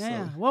later.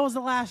 Yeah. So. What was the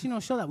last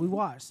show that we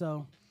watched?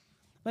 So,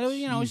 but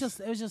it's just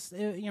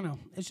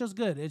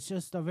good. It's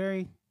just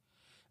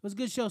it was a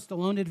good show.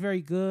 Stallone did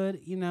very good,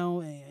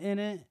 in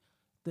it.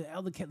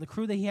 The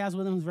crew that he has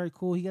with him is very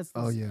cool. He gets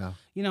this,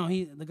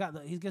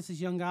 he gets this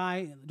young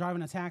guy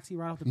driving a taxi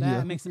right off the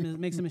bat. Makes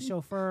him his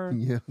chauffeur.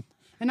 Yeah,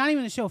 and not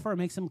even a chauffeur,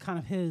 makes him kind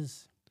of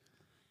his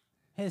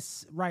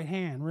right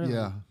hand. Really.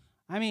 Yeah.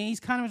 I mean, he's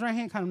kind of his right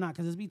hand, kind of not,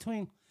 because it's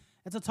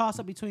it's a toss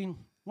up between.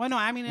 Well, no,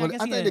 I mean, well, I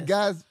guess I think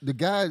the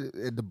guy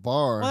at the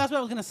bar. Well, that's what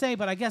I was gonna say,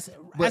 but I guess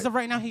as of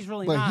right now, he's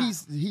really not.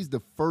 But he's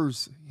the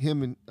first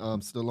him and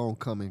Stallone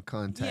come in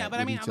contact. Yeah, but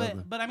with I mean, each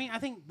other. but I mean, I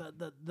think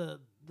the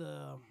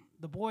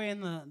boy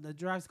in the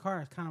drives the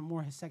car is kind of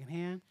more his second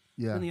hand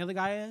than the other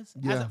guy is.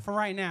 Yeah. For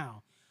right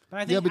now.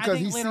 But I think because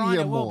he later see on him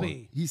it will more.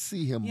 be. He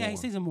see him more. Yeah, he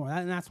sees him more,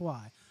 and that's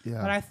why. Yeah.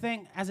 But I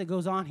think as it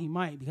goes on, he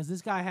might, because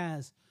this guy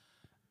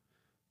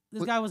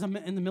was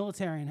in the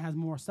military and has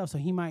more stuff, so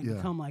he might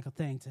become like a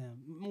thing to him,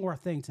 more a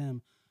thing to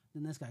him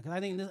than this guy. Because I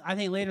think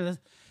later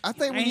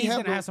he's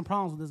gonna have some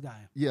problems with this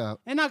guy. Yeah,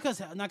 and not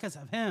because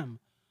of him,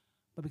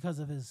 but because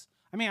of his.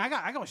 I mean, I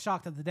got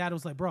shocked that the dad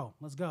was like, "Bro,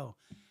 let's go."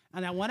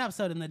 On that one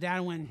episode, and the dad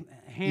went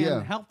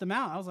and helped him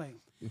out. I was like,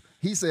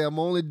 he said, "I'm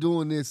only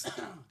doing this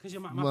because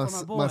you're my boy,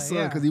 my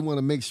son, because he want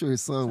to make sure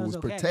his son so was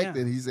okay,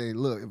 protected." He said,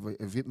 "Look,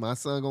 if my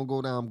son gonna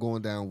go down, I'm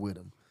going down with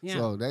him." Yeah.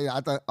 So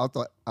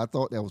I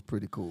thought that was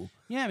pretty cool.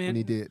 Yeah, man, when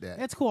he did that.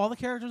 It's cool. All the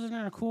characters in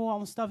there are cool. All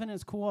the stuff in it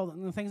is cool. All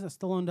the things that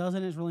Stallone does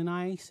in it is really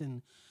nice.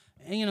 And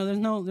you know, there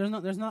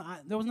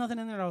was nothing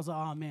in there that I was like,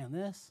 oh man,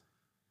 this.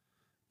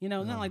 You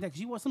know, nothing like that.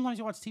 Because sometimes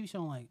you watch a TV show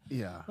and like,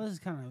 well, this is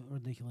kind of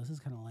ridiculous. This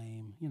is kind of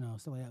lame. You know,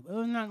 stuff like that. But it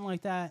was nothing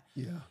like that.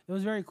 Yeah. It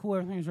was very cool.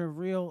 Everything was very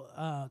real.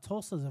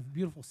 Tulsa is a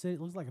beautiful city.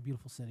 It looks like a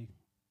beautiful city.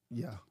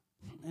 Yeah.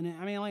 And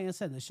I mean, like I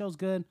said, the show's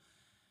good.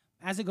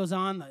 As it goes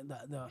on,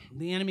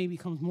 the enemy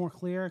becomes more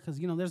clear because,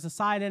 you know, there's a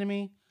side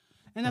enemy.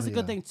 And that's a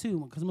good thing,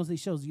 too, because most of these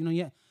shows, you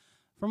know,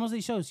 for most of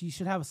these shows, you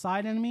should have a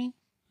side enemy,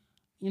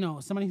 you know,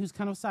 somebody who's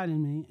kind of a side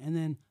enemy, and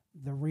then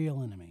the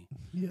real enemy.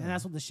 Yeah. And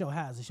that's what the show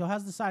has. The show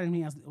has the side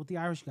enemy with the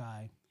Irish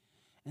guy.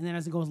 And then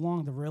as it goes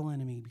along, the real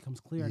enemy becomes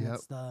clear. And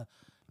it's the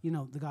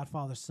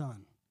Godfather's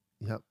son.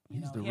 Yep.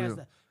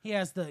 He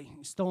has the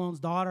Stallone's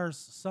daughter's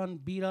son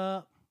beat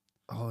up.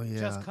 Oh,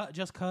 yeah.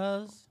 Just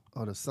cuz.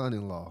 Oh, the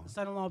son-in-law. The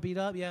son-in-law beat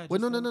up, yeah. Well,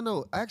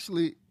 no.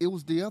 Actually, it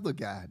was the other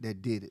guy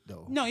that did it,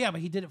 though. No, yeah,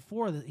 but he did it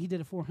for him. He did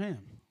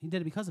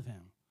it because of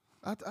him.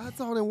 I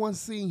thought in one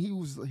scene he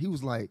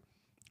was like,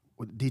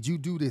 "Did you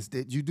do this?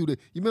 Did you do that?"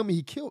 You remember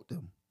he killed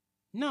them?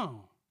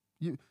 No.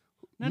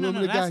 No.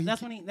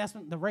 That's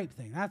when the rape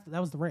thing. That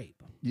was the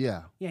rape.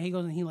 Yeah. Yeah, he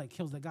goes and he like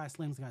kills the guy,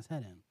 slams the guy's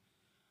head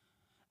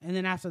in. And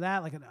then after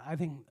that, like I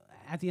think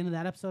at the end of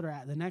that episode or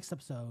at the next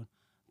episode,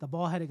 the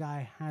bald-headed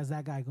guy has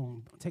that guy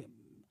going take.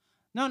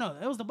 No,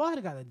 it was the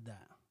bald-headed guy that did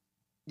that.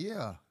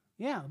 Yeah.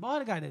 Yeah, the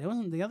bald-headed guy did it. It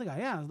wasn't the other guy.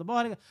 Yeah, it was the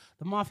bald-headed guy.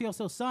 The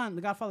mafioso's son,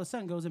 the Godfather's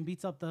son, goes and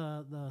beats up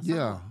the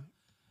son.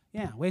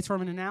 Yeah, waits for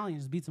him in an alley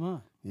and just beats him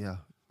up. Yeah.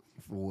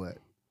 For what?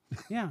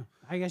 Yeah,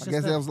 I guess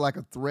that was like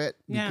a threat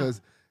because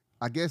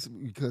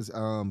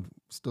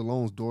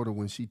Stallone's daughter,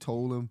 when she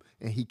told him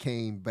and he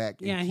came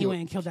back and he went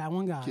and killed that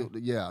one guy.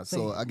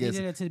 So I guess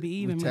he did it to be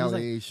even.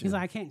 Retaliation. He's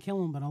like, I can't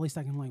kill him, but at least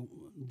I can like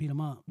beat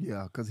him up.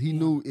 Yeah, because he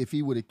knew if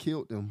he would have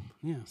killed him,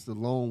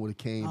 Stallone would have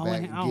came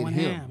back and get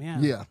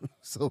him. Yeah.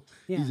 So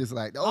he's just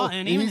like,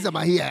 and he's like,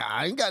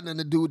 I ain't got nothing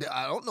to do with that.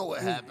 I don't know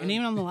what happened. And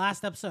even on the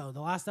last episode,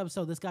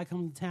 this guy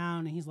comes to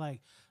town and he's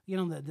like, you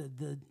know,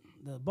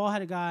 the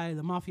bald-headed guy,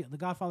 the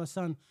Godfather's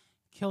son,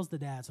 kills the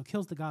dad, so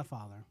kills the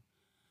Godfather.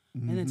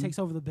 And then takes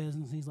over the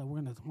business. He's like,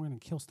 we're gonna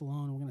kill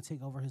Stallone and we're gonna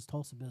take over his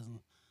Tulsa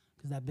business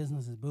because that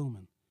business is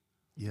booming.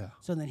 Yeah.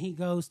 So then he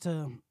goes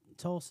to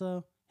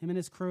Tulsa, him and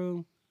his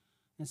crew,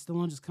 and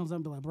Stallone just comes up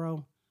and be like,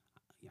 "Bro,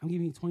 I'm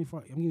giving you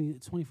 24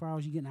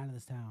 hours. You getting out of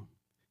this town."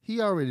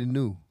 He already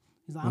knew.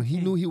 He's like, when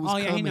he knew he was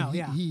coming.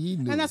 He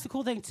knew. And that's the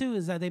cool thing too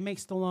is that they make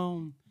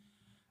Stallone,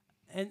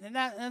 and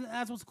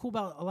that's what's cool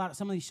about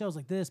some of these shows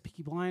like this,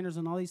 Peaky Blinders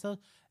and all these stuff,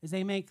 is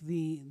they make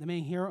the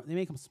main hero, they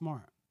make him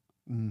smart.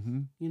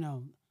 Mm-hmm. You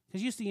know.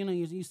 Because you're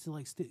used to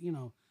like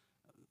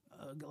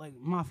like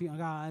mafia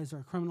guys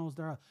or criminals.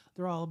 They're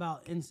all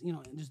about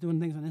just doing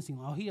things on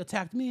instinct. Oh, he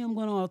attacked me, I'm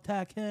gonna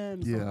attack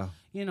him. So,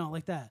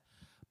 like that.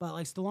 But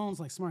like Stallone's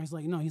like smart. He's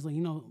like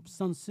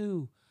Sun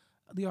Tzu,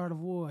 The Art of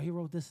War. He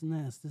wrote this and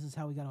this. This is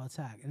how we got to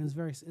attack. And it's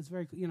very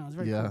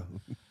cool.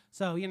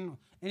 So and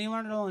he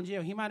learned it all in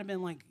jail. He might have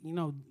been like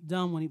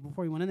dumb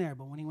before he went in there,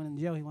 but when he went in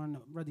jail, he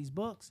read these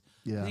books.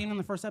 Yeah. Even in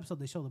the first episode,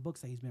 they show the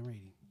books that he's been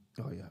reading.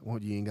 Oh yeah, well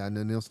you ain't got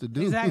nothing else to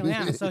do. Exactly,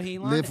 yeah. So he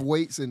learned lift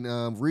weights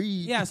and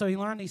read. Yeah, so he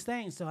learned these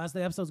things. So as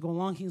the episodes go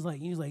along, he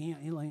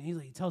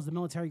tells the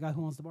military guy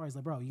who owns the bar, he's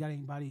like, "Bro, you got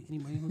anybody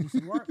who do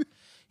some work?"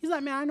 He's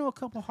like, "Man, I know a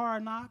couple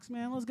hard knocks,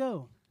 man. Let's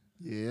go."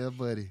 Yeah,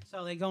 buddy.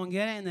 So they go and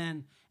get it, and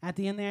then at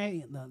the end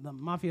there, the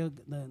mafia,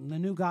 the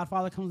new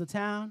Godfather comes to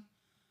town,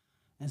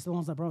 and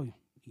Stallone's like, "Bro,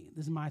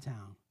 this is my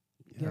town.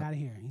 Get out of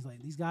here." And he's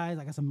like, "These guys,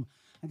 I got some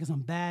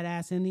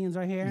badass Indians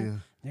right here. Yeah.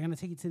 They're gonna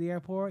take you to the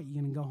airport. You're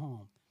gonna go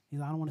home." He's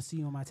like, "I don't want to see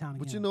you in my town again."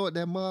 But you know what?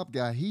 That mob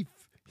guy, he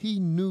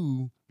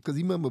knew, because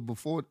he remember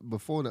before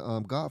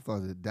the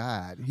Godfather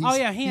died.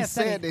 He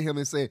said to him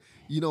and said,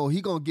 he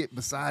gonna get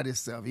beside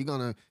himself. He's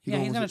gonna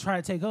try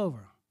to take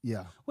over.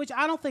 Yeah. Which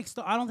I don't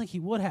think he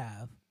would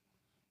have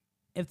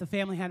if the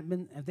family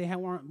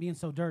weren't being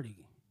so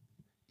dirty.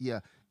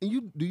 Yeah.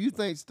 And do you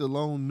think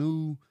Stallone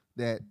knew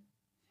that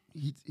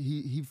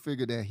he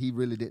figured that he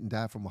really didn't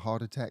die from a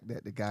heart attack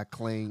that the guy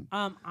claimed.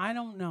 I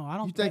don't know. I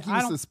don't. You think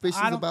he's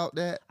suspicious about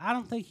that? I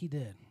don't think he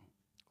did.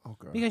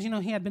 Okay. Because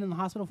he had been in the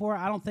hospital for it.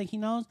 I don't think he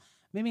knows.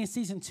 Maybe in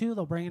season 2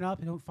 they'll bring it up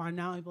and he'll find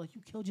out. He'll be like,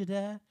 "You killed your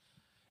dad,"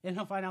 and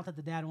he'll find out that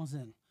the dad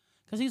wasn't.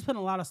 Because he's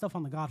putting a lot of stuff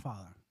on the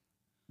Godfather.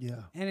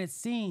 Yeah. And it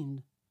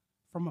seemed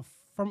from a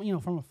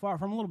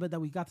little bit that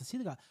we got to see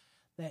that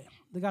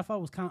the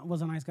Godfather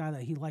was a nice guy,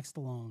 that he likes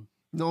Stallone.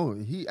 No,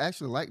 he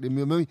actually liked him.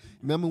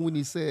 Remember when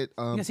he said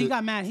because he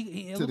got mad.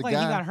 It looked like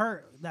he got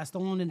hurt that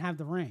Stallone didn't have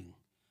the ring.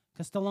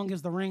 Because Stallone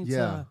gives the ring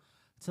to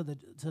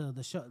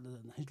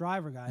his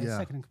driver guy, his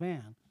second in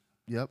command.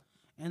 Yep.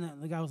 And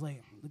the guy was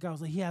like,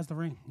 he has the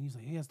ring. He's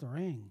like, he has the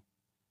ring.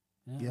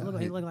 And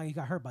he looked like he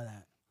got hurt by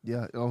that.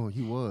 Yeah. Oh,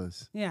 he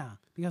was. Yeah,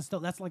 because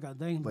that's like a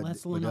thing. But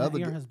Stallone know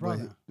that his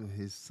brother. But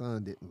his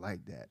son didn't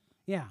like that.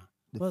 Yeah.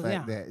 The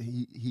fact that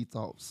he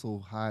thought so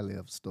highly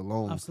of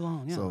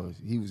Stallone. Yeah. So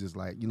he was just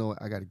like,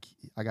 I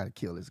gotta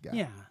kill this guy.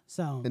 Yeah.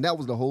 So. And that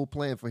was the whole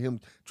plan for him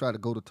to try to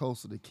go to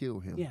Tulsa to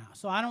kill him. Yeah.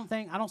 So I don't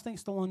think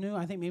Stallone knew.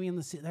 I think maybe in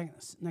the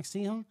next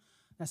season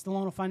that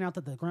Stallone will find out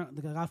that the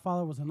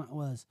Godfather was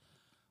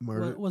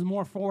murdered. Was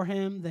more for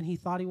him than he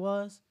thought he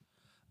was,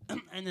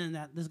 and then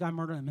that this guy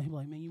murdered him. And he'll be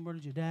like, "Man, you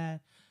murdered your dad."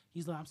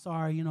 He's like, "I'm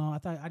sorry. I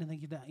didn't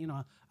think your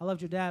dad. I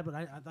loved your dad, but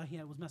I thought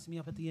he was messing me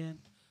up at the end.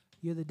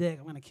 You're the dick.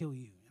 I'm gonna kill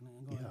you."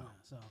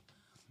 So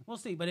we'll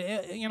see. But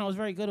it was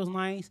very good. It was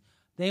nice.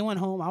 They went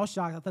home. I was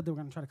shocked. I thought they were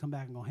gonna try to come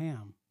back and go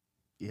ham.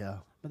 Yeah.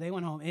 But they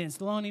went home. And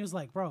Stallone, he was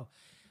like, "Bro,"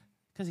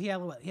 because he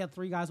had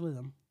 3 guys with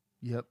him.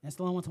 Yep. And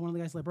Stallone went to one of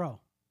the guys like, "Bro,"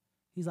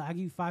 he's like, "I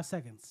give you 5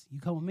 seconds. You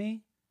come with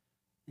me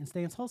and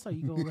stay in Tulsa, or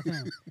you go with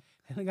him."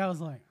 And the guy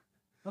was like,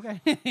 "Okay."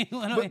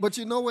 but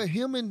you know what?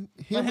 Him and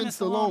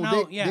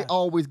Stallone, they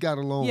always got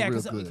along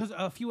real good. Because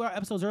a few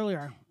episodes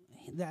earlier,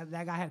 that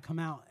guy had come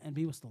out and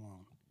be with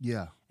Stallone.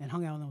 Yeah. And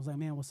hung out with him. Was like,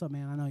 "Man, what's up,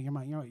 man? I know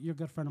you're a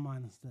good friend of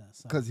mine."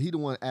 Because he the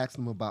one asked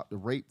him about the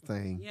rape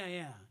thing. Yeah,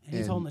 yeah. And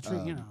he told him the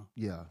truth,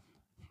 Yeah.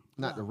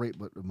 Not the rape,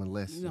 but the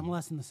molesting.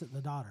 Molesting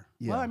the daughter.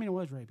 Yeah. Well, I mean, it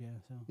was rape, yeah.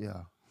 So.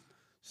 Yeah.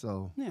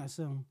 So. Yeah,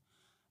 so.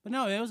 But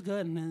no, it was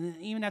good. And then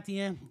even at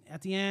the end,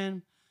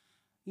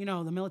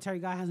 the military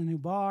guy has a new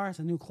bar. It's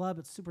a new club.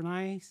 It's super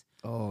nice.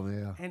 Oh,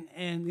 yeah.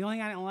 And the only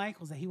thing I didn't like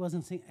was that he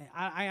wasn't singing.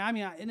 I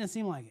mean, it didn't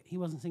seem like it. He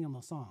wasn't singing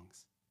those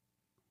songs.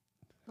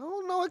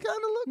 Oh, no, it kind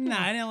of looked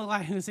like it didn't look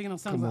like he was singing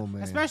those songs. Come on,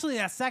 man. Especially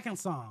that second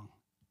song.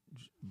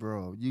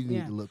 Bro, you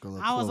need to look a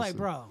little closer. I was like,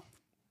 bro.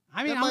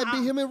 I mean, that might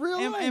be him in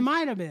real life. It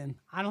might have been.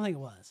 I don't think it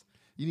was.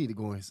 You need to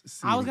go and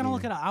see I was going to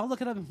look it up. I'll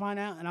look it up and find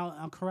out, and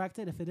I'll correct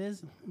it if it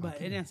is.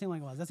 But it didn't seem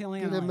like it was. That's the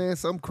only thing. Give that man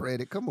some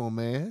credit. Come on,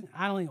 man.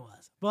 I don't think it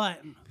was.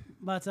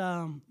 But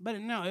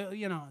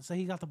no, so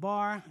he got the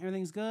bar.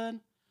 Everything's good.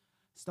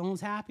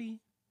 Stone's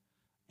happy.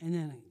 And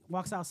then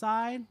walks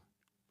outside.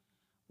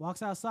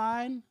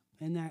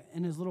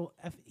 And his little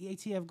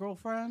ATF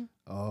girlfriend.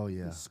 Oh,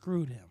 yeah.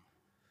 Screwed him.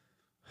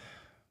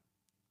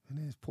 And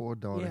his poor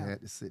daughter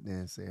had to sit there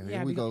and say,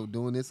 "Here we go,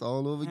 doing this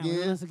all over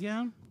again." This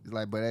again. It's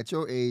like, but at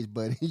your age,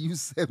 buddy, you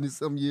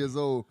 70-some years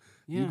old.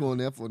 You going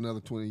there for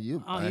another 20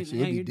 years? Actually,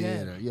 you'll be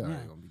dead. You're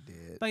already gonna be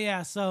dead. But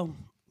yeah,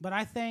 but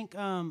I think,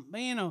 and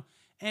we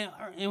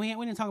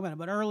didn't talk about it,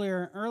 but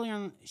earlier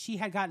on, she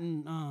had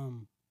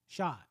gotten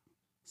shot,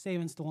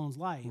 saving Stallone's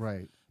life,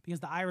 right?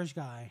 Because the Irish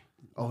guy.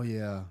 Oh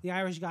yeah. The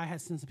Irish guy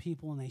had sent some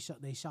people, and they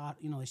shot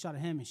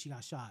at him, and she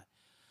got shot.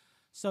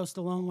 So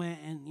Stallone went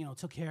and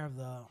took care of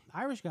the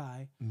Irish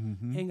guy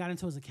and got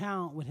into his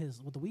account with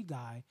the weed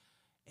guy,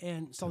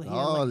 and so he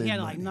had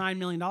like $9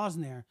 million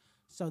in there.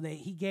 So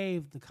he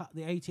gave the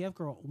ATF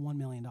girl $1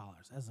 million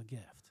as a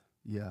gift.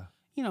 Yeah,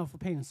 for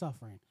pain and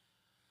suffering.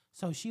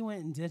 So she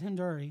went and did him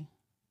dirty,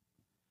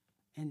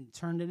 and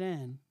turned it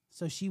in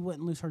so she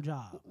wouldn't lose her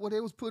job. Well, they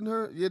was putting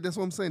her. Yeah, that's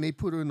what I'm saying. They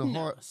put her in the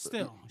heart.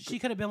 Still, she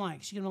could have been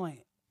like,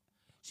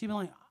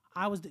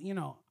 I was,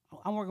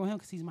 I'm working with him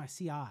because he's my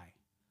CI.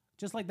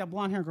 Just like that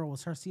blonde hair girl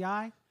was her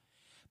CI.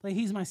 Like,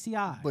 he's my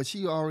CI. But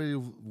she already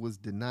was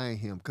denying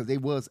him because they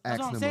was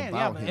asking him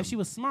about him. But if she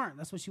was smart,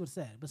 that's what she would have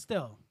said. But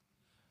still.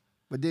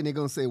 But then they're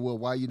going to say, well,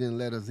 why you didn't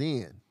let us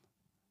in?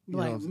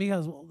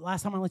 Because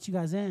last time I let you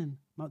guys in,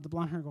 the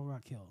blonde hair girl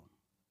got killed.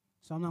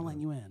 So I'm not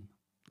letting you in.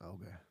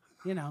 Okay.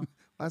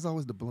 That's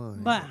always the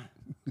blonde. But,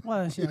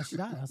 she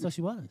died. That's what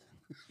she was.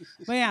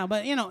 But yeah,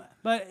 but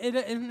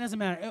it doesn't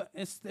matter.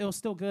 It was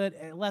still good.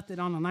 It left it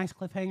on a nice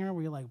cliffhanger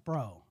where you're like,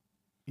 bro.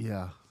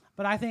 Yeah.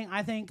 But I think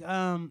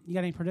you got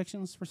any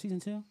predictions for season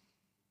 2?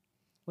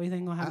 What do you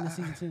think gonna happen in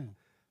season 2?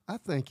 I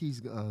think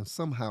he's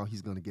somehow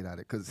he's gonna get out of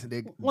it because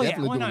they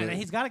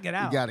he's got to get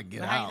out. He got to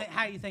get out.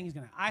 How do you think he's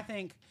gonna? I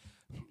think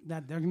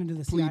that they're gonna do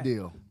this plea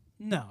deal.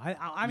 No,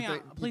 I mean,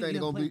 plea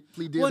deal.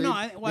 Plea deal.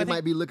 Well, they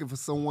might be looking for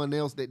someone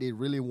else that they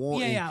really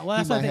want. Yeah. Well,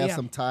 that's he might have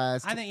some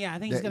ties. I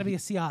think he's gonna be a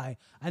CI. I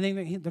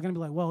think they're gonna be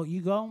like, well,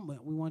 you go,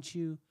 but we want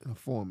you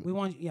informant. We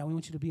want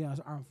you to be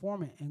our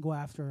informant and go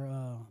after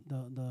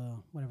the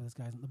whatever this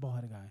guy's the bald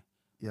headed guy.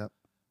 Yep.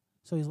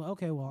 So he's like,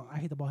 okay, well, I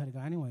hate the bald headed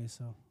guy anyway,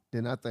 so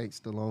then I think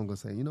Stallone gonna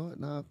say, you know what,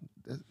 no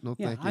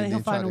yeah, thank you. I think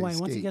he'll find a way.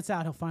 Escape. Once he gets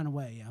out, he'll find a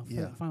way. Yeah,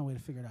 he'll find a way to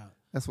figure it out.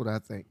 That's what I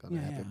think gonna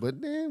happen. Yeah.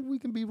 But then we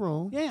can be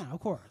wrong. Yeah, of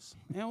course.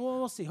 And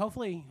we'll see.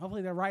 Hopefully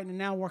they're writing it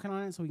now, working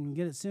on it, so we can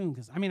get it soon.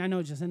 Because I know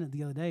it just ended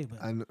the other day,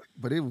 but I know,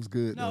 but it was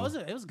good. No, though.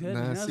 it was good.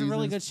 Man. It was a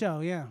really good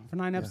show. Yeah, for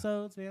 9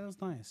 episodes, man, it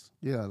was nice.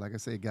 Yeah, like I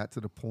said, got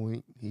to the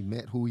point. He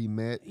met who he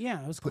met.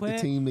 Yeah, it was put quick,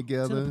 the team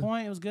together. To the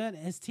point. It was good.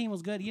 His team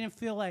was good. You didn't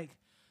feel like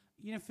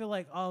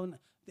oh,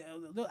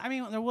 I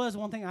mean, there was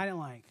one thing I didn't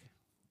like.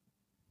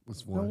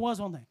 What's one? There was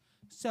one thing.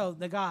 So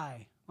the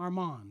guy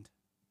Armand,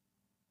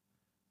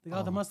 the guy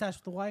with the mustache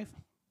with the wife.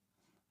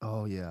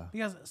 Oh, yeah.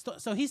 Because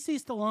so he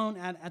sees Stallone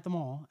at the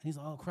mall, and he's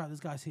like, oh, crap, this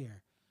guy's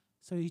here.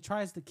 So he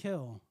tries to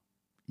kill.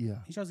 Yeah.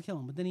 He tries to kill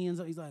him, but then he ends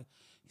up, he's like...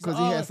 Because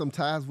he had some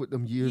ties with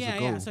them years ago.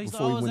 Yeah, so he's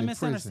like,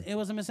 it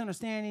was a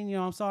misunderstanding,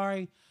 I'm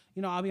sorry.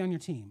 I'll be on your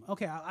team.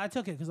 Okay, I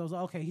took it because I was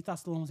like, okay, he thought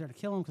Stallone was there to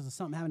kill him because of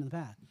something happened in the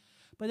past.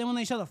 But then when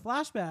they show the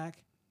flashback,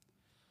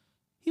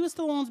 he was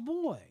Stallone's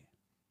boy.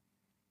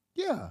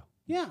 Yeah.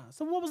 Yeah,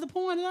 so what was the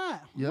point of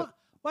that? Yep.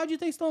 Why'd you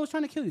think Stallone was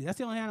trying to kill you? That's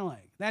the only thing I don't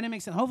like. That didn't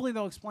make sense. Hopefully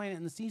they'll explain it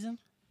in the season.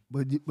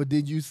 But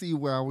did you see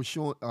where I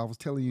was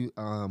telling you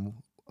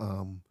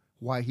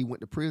why he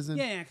went to prison?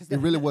 Yeah, because it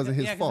really wasn't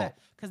his fault.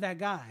 Because that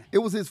guy. It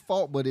was his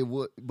fault, but he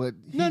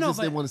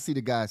just didn't want to see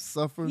the guy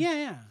suffer. Yeah,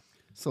 yeah.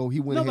 So he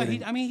went ahead. He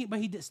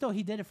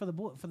did it for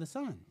the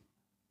son.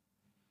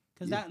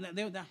 Because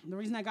the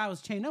reason that guy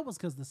was chained up was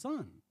because the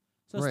son.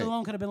 So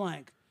Stallone could have been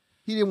like.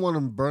 He didn't want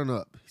him to burn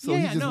up, so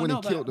he just went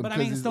and killed him. But I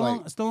mean,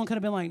 Stallone could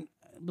have been like,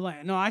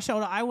 no,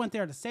 I went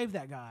there to save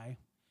that guy.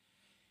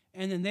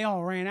 And then they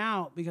all ran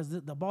out because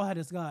the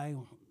bald-headed guy,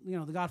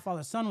 the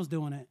Godfather's son was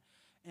doing it.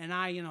 And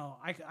I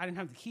didn't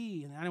have the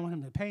key, and I didn't want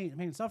him to pain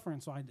and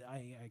suffering, so I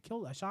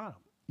shot him.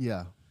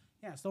 Yeah.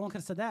 Yeah, Stallone could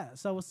have said that.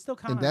 So it's still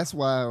kind of... And that's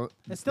why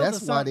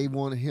they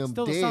wanted him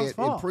dead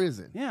in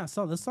prison. Yeah,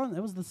 so it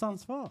was the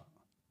son's fault.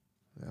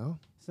 Yeah.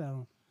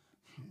 So...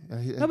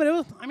 No, but it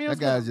was... that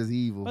guy's just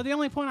evil. But the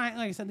only point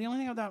the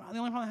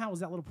only point I had was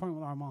that little point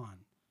with Armand.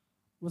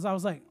 I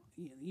was like,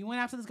 you went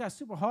after this guy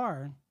super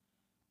hard.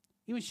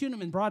 You were shooting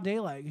him in broad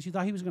daylight because you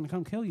thought he was going to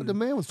come kill you. But the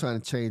man was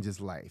trying to change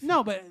his life.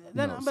 No, but in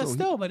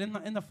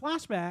the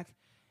flashback,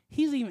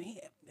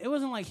 it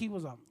wasn't like he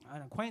was an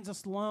acquaintance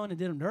of Stallone and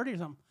did him dirty or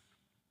something.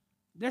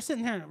 They're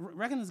sitting there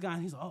wrecking this guy,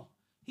 and he's like, oh,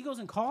 he goes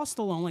and calls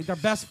Stallone like they're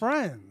best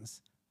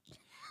friends.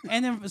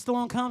 And then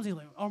Stallone comes, he's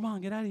like,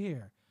 Armand, get out of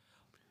here.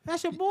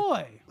 That's your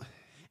boy.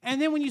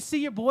 And then when you see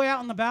your boy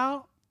out and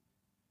about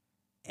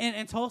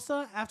in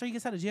Tulsa after he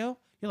gets out of jail,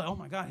 you're like, oh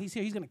my God, he's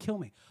here. He's going to kill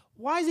me.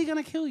 Why is he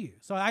going to kill you?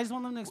 So I just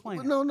want them to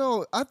explain it.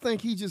 No. I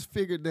think he just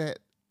figured that,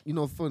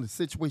 from the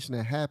situation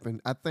that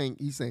happened, I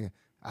think he's saying,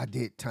 I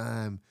did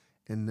time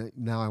and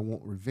now I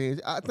want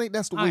revenge. I think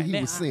that's the way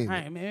he was saying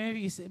it.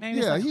 Maybe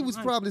he was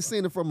probably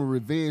saying it from a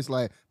revenge,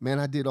 like, man,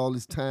 I did all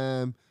this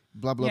time,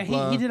 blah, blah,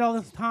 blah. He did all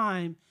this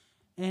time.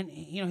 And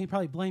he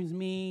probably blames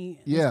me.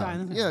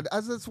 Yeah,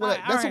 that's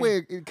the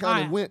way it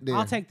kind of went there.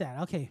 I'll take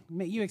that. Okay,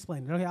 you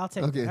explained it. Okay, I'll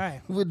take it. All right,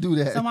 we'll do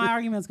that. So my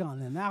argument's gone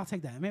then. I'll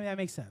take that. Maybe that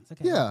makes sense.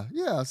 Okay.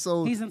 Yeah.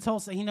 So he's in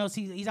Tulsa. He knows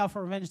he's out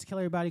for revenge to kill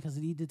everybody because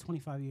he did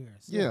 25 years.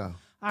 So. Yeah.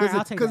 All right,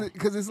 I'll take that.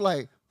 Because it's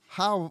like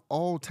how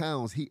all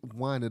towns he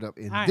winded up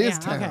in this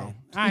town. Okay. All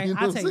right,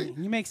 I'll take it.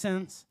 You make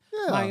sense.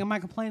 Yeah. My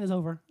complaint is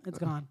over. It's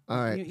gone. All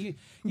right.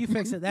 You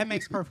fix it. That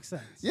makes perfect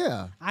sense.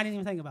 Yeah. I didn't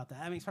even think about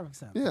that. That makes perfect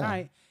sense. Yeah. All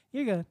right.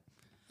 You're good.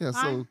 Yeah.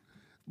 So.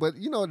 But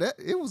that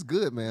it was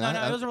good, man.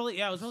 No, it was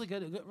really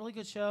good. Really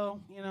good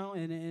show,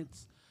 and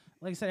it's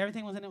like I said,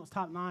 everything was in it was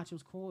top notch. It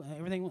was cool.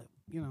 Everything,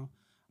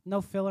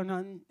 no filler,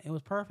 nothing. It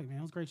was perfect, man.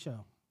 It was a great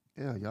show.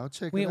 Yeah, y'all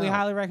check it out. We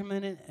highly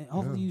recommend it.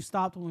 Hopefully you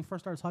stopped when we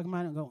first started talking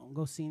about it and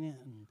go see it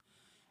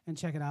and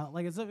check it out.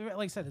 Like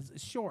I said,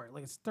 it's short.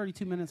 Like it's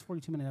 32 minutes,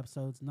 42-minute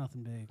episodes,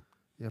 nothing big.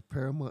 Yeah,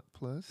 Paramount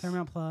Plus.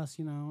 Paramount Plus,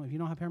 if you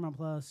don't have Paramount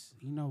Plus,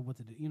 you know what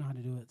to do. You know how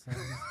to do it. So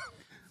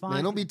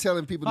man, don't be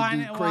telling people to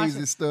do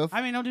crazy stuff.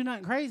 I mean, don't do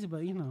nothing crazy,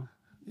 but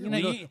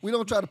we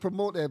don't try to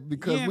promote that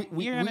because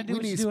we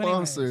need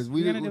sponsors.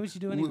 You're gonna do what you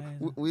do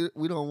anyway.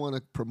 We don't want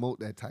to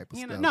promote that type of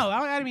stuff. No,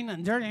 I didn't mean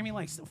nothing dirty. I mean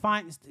like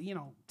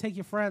take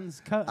your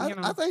friends.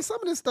 I think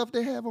some of the stuff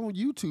they have on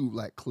YouTube,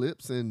 like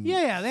clips and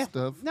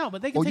stuff. No,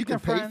 but they can take their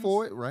friends. Or you can pay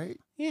for it, right?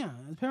 Yeah,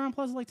 Paramount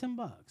Plus is like $10.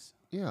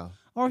 Yeah.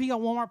 Or if you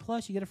got Walmart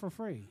Plus, you get it for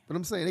free. But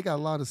I'm saying they got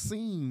a lot of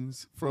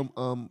scenes from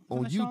on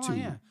YouTube.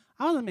 Yeah.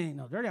 I wasn't meaning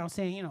no dirty. I was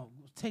saying,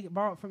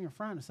 borrow it from your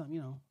friend or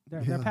something,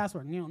 their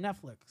password,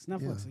 Netflix,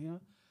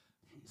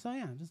 So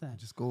yeah, just that.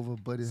 Just go over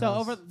buddy's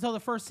house. So the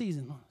first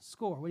season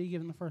score. What are you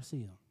giving the first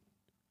season?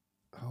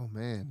 Oh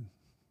man,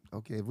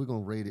 okay, if we're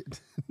gonna rate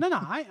it.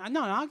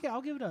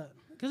 I'll give it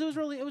because it was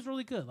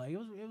really good. Like it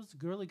was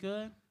really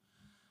good.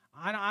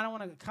 I don't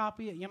want to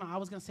copy it. I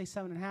was gonna say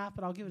 7.5,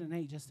 but I'll give it an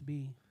 8 just to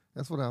be.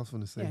 That's what I was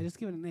gonna say. Yeah, just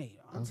give it an 8.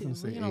 I was gonna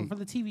say 8. For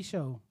the TV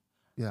show.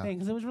 Yeah,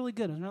 because it was really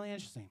good. It was really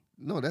interesting.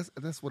 No, that's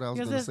what I was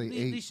gonna say. 8.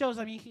 These shows,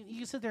 I mean, you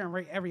can sit there and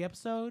rate every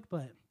episode,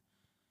 but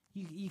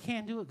you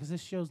can't do it because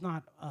this show's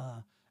not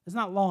it's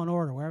not Law and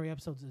Order where every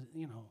episode's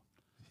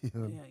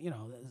you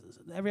know,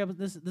 every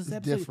episode, this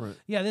episode, different.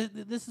 Yeah,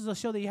 this is a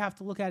show that you have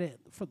to look at it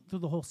through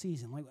the whole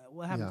season. Like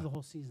what happened through the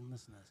whole season.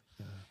 This and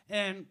this,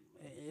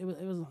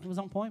 and it was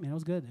on point, man. It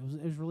was good.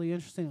 It was really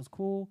interesting. It was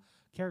cool.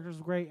 Characters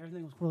were great.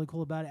 Everything was really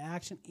cool about it.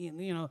 Action,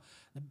 you know,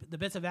 the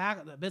bits of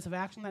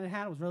action that it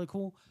had was really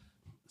cool.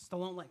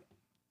 Stallone like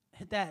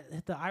hit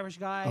the Irish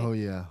guy. Oh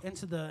yeah.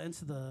 Into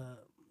the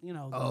you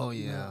know.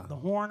 The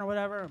horn or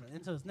whatever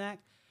into his neck.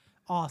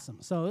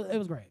 Awesome. So it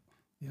was great.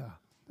 Yeah.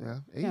 Yeah.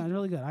 8. Yeah, it was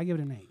really good. I give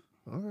it an 8.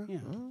 All right. Yeah.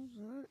 All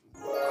right.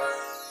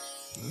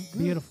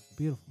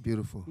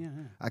 Beautiful. Yeah.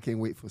 I can't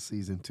wait for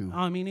season 2.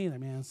 Oh, me neither,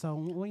 man. So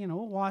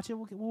we'll watch it.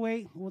 We'll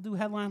wait. We'll do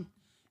headline.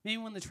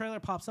 Maybe when the trailer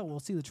pops up, we'll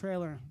see the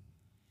trailer.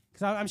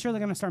 Because I'm sure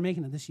they're gonna start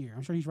making it this year.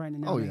 I'm sure he's writing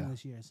it now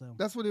this year. So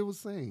that's what it was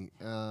saying.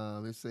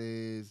 It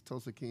says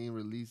Tulsa King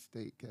release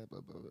date cap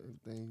up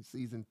everything.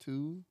 Season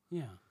 2.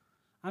 Yeah,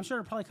 I'm sure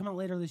it'll probably come out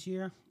later this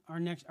year or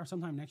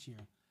sometime next year.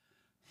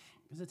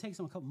 Because it takes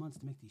them a couple months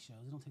to make these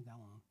shows. It don't take that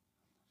long.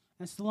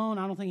 And Stallone,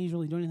 I don't think he's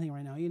really doing anything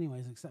right now,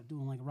 anyways, except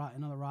doing like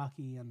another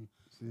Rocky and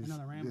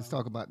another Rambo. Let's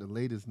talk about the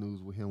latest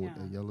news with him with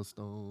the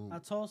Yellowstone.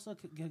 Tulsa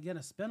could get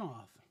a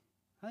spinoff.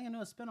 How are they gonna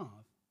do a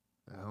spinoff?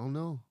 I don't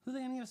know. Who are they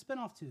gonna give a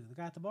spinoff to? The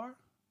guy at the bar?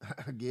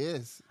 I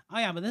guess. Oh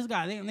yeah, but this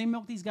guy, they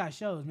milk these guys'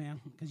 shows,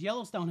 man. Because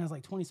Yellowstone has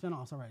like 20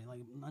 spinoffs already, like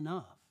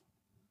enough.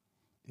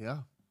 Yeah.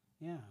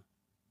 Yeah.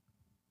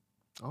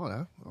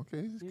 Oh,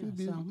 okay. This could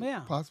be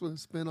a possible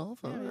spinoff.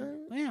 All right.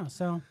 Yeah.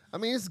 So. I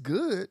mean, it's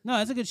good. No,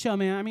 it's a good show,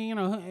 man. I mean, you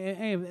know,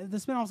 hey, if the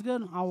spinoff's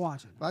good, I'll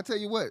watch it. But I tell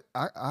you what,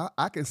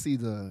 I can see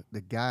the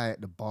guy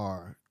at the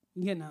bar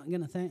getting a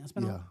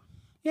spinoff.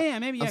 Yeah,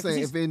 maybe. Yeah, I'm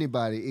saying if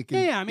anybody, it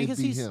can. I mean, because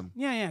he's him.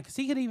 Yeah, because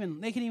they could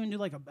even do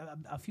like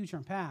a future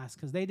and past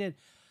because they did.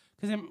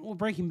 Because in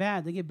Breaking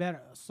Bad, they get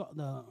better. So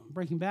the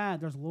Breaking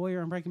Bad, there's a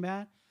lawyer in Breaking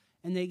Bad,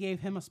 and they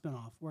gave him a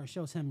spinoff where it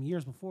shows him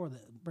years before the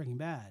Breaking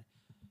Bad,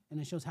 and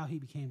it shows how he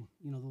became,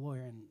 the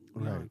lawyer and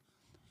right.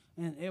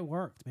 And it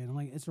worked, man.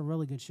 Like it's a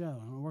really good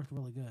show, and it worked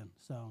really good.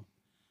 So,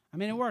 I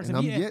mean, it works. And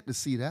I'm yet to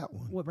see that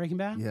one. What, Breaking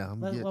Bad? Yeah,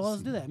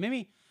 let's do that.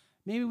 Maybe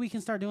we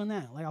can start doing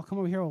that. Like I'll come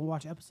over here and we'll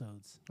watch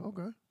episodes.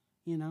 Okay.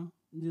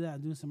 Do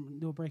that.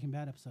 Do a Breaking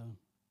Bad episode.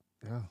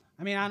 Yeah.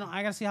 I mean,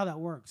 I gotta see how that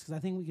works because I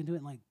think we can do it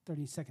in like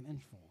 30-second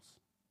intervals,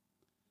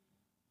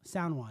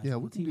 sound wise. Yeah,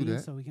 we can do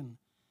that. So we can,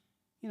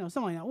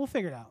 something like that. We'll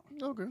figure it out.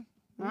 Okay. All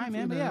right,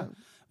 man.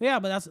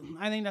 But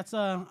I think that's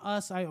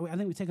us. I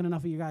think we've taken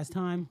enough of your guys'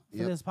 time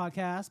for this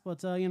podcast.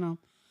 But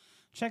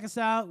check us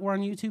out. We're on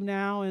YouTube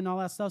now and all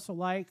that stuff. So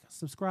like,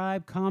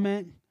 subscribe,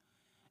 comment.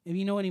 If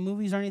you know any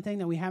movies or anything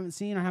that we haven't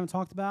seen or haven't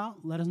talked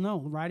about, let us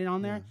know. Write it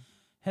on there.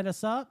 Hit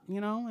us up,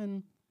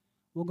 and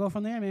we'll go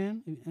from there,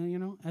 man.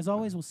 And, as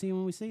always, we'll see you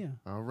when we see you.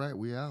 All right,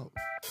 we out.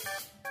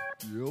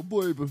 Yeah,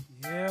 baby.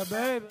 Yeah,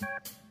 baby.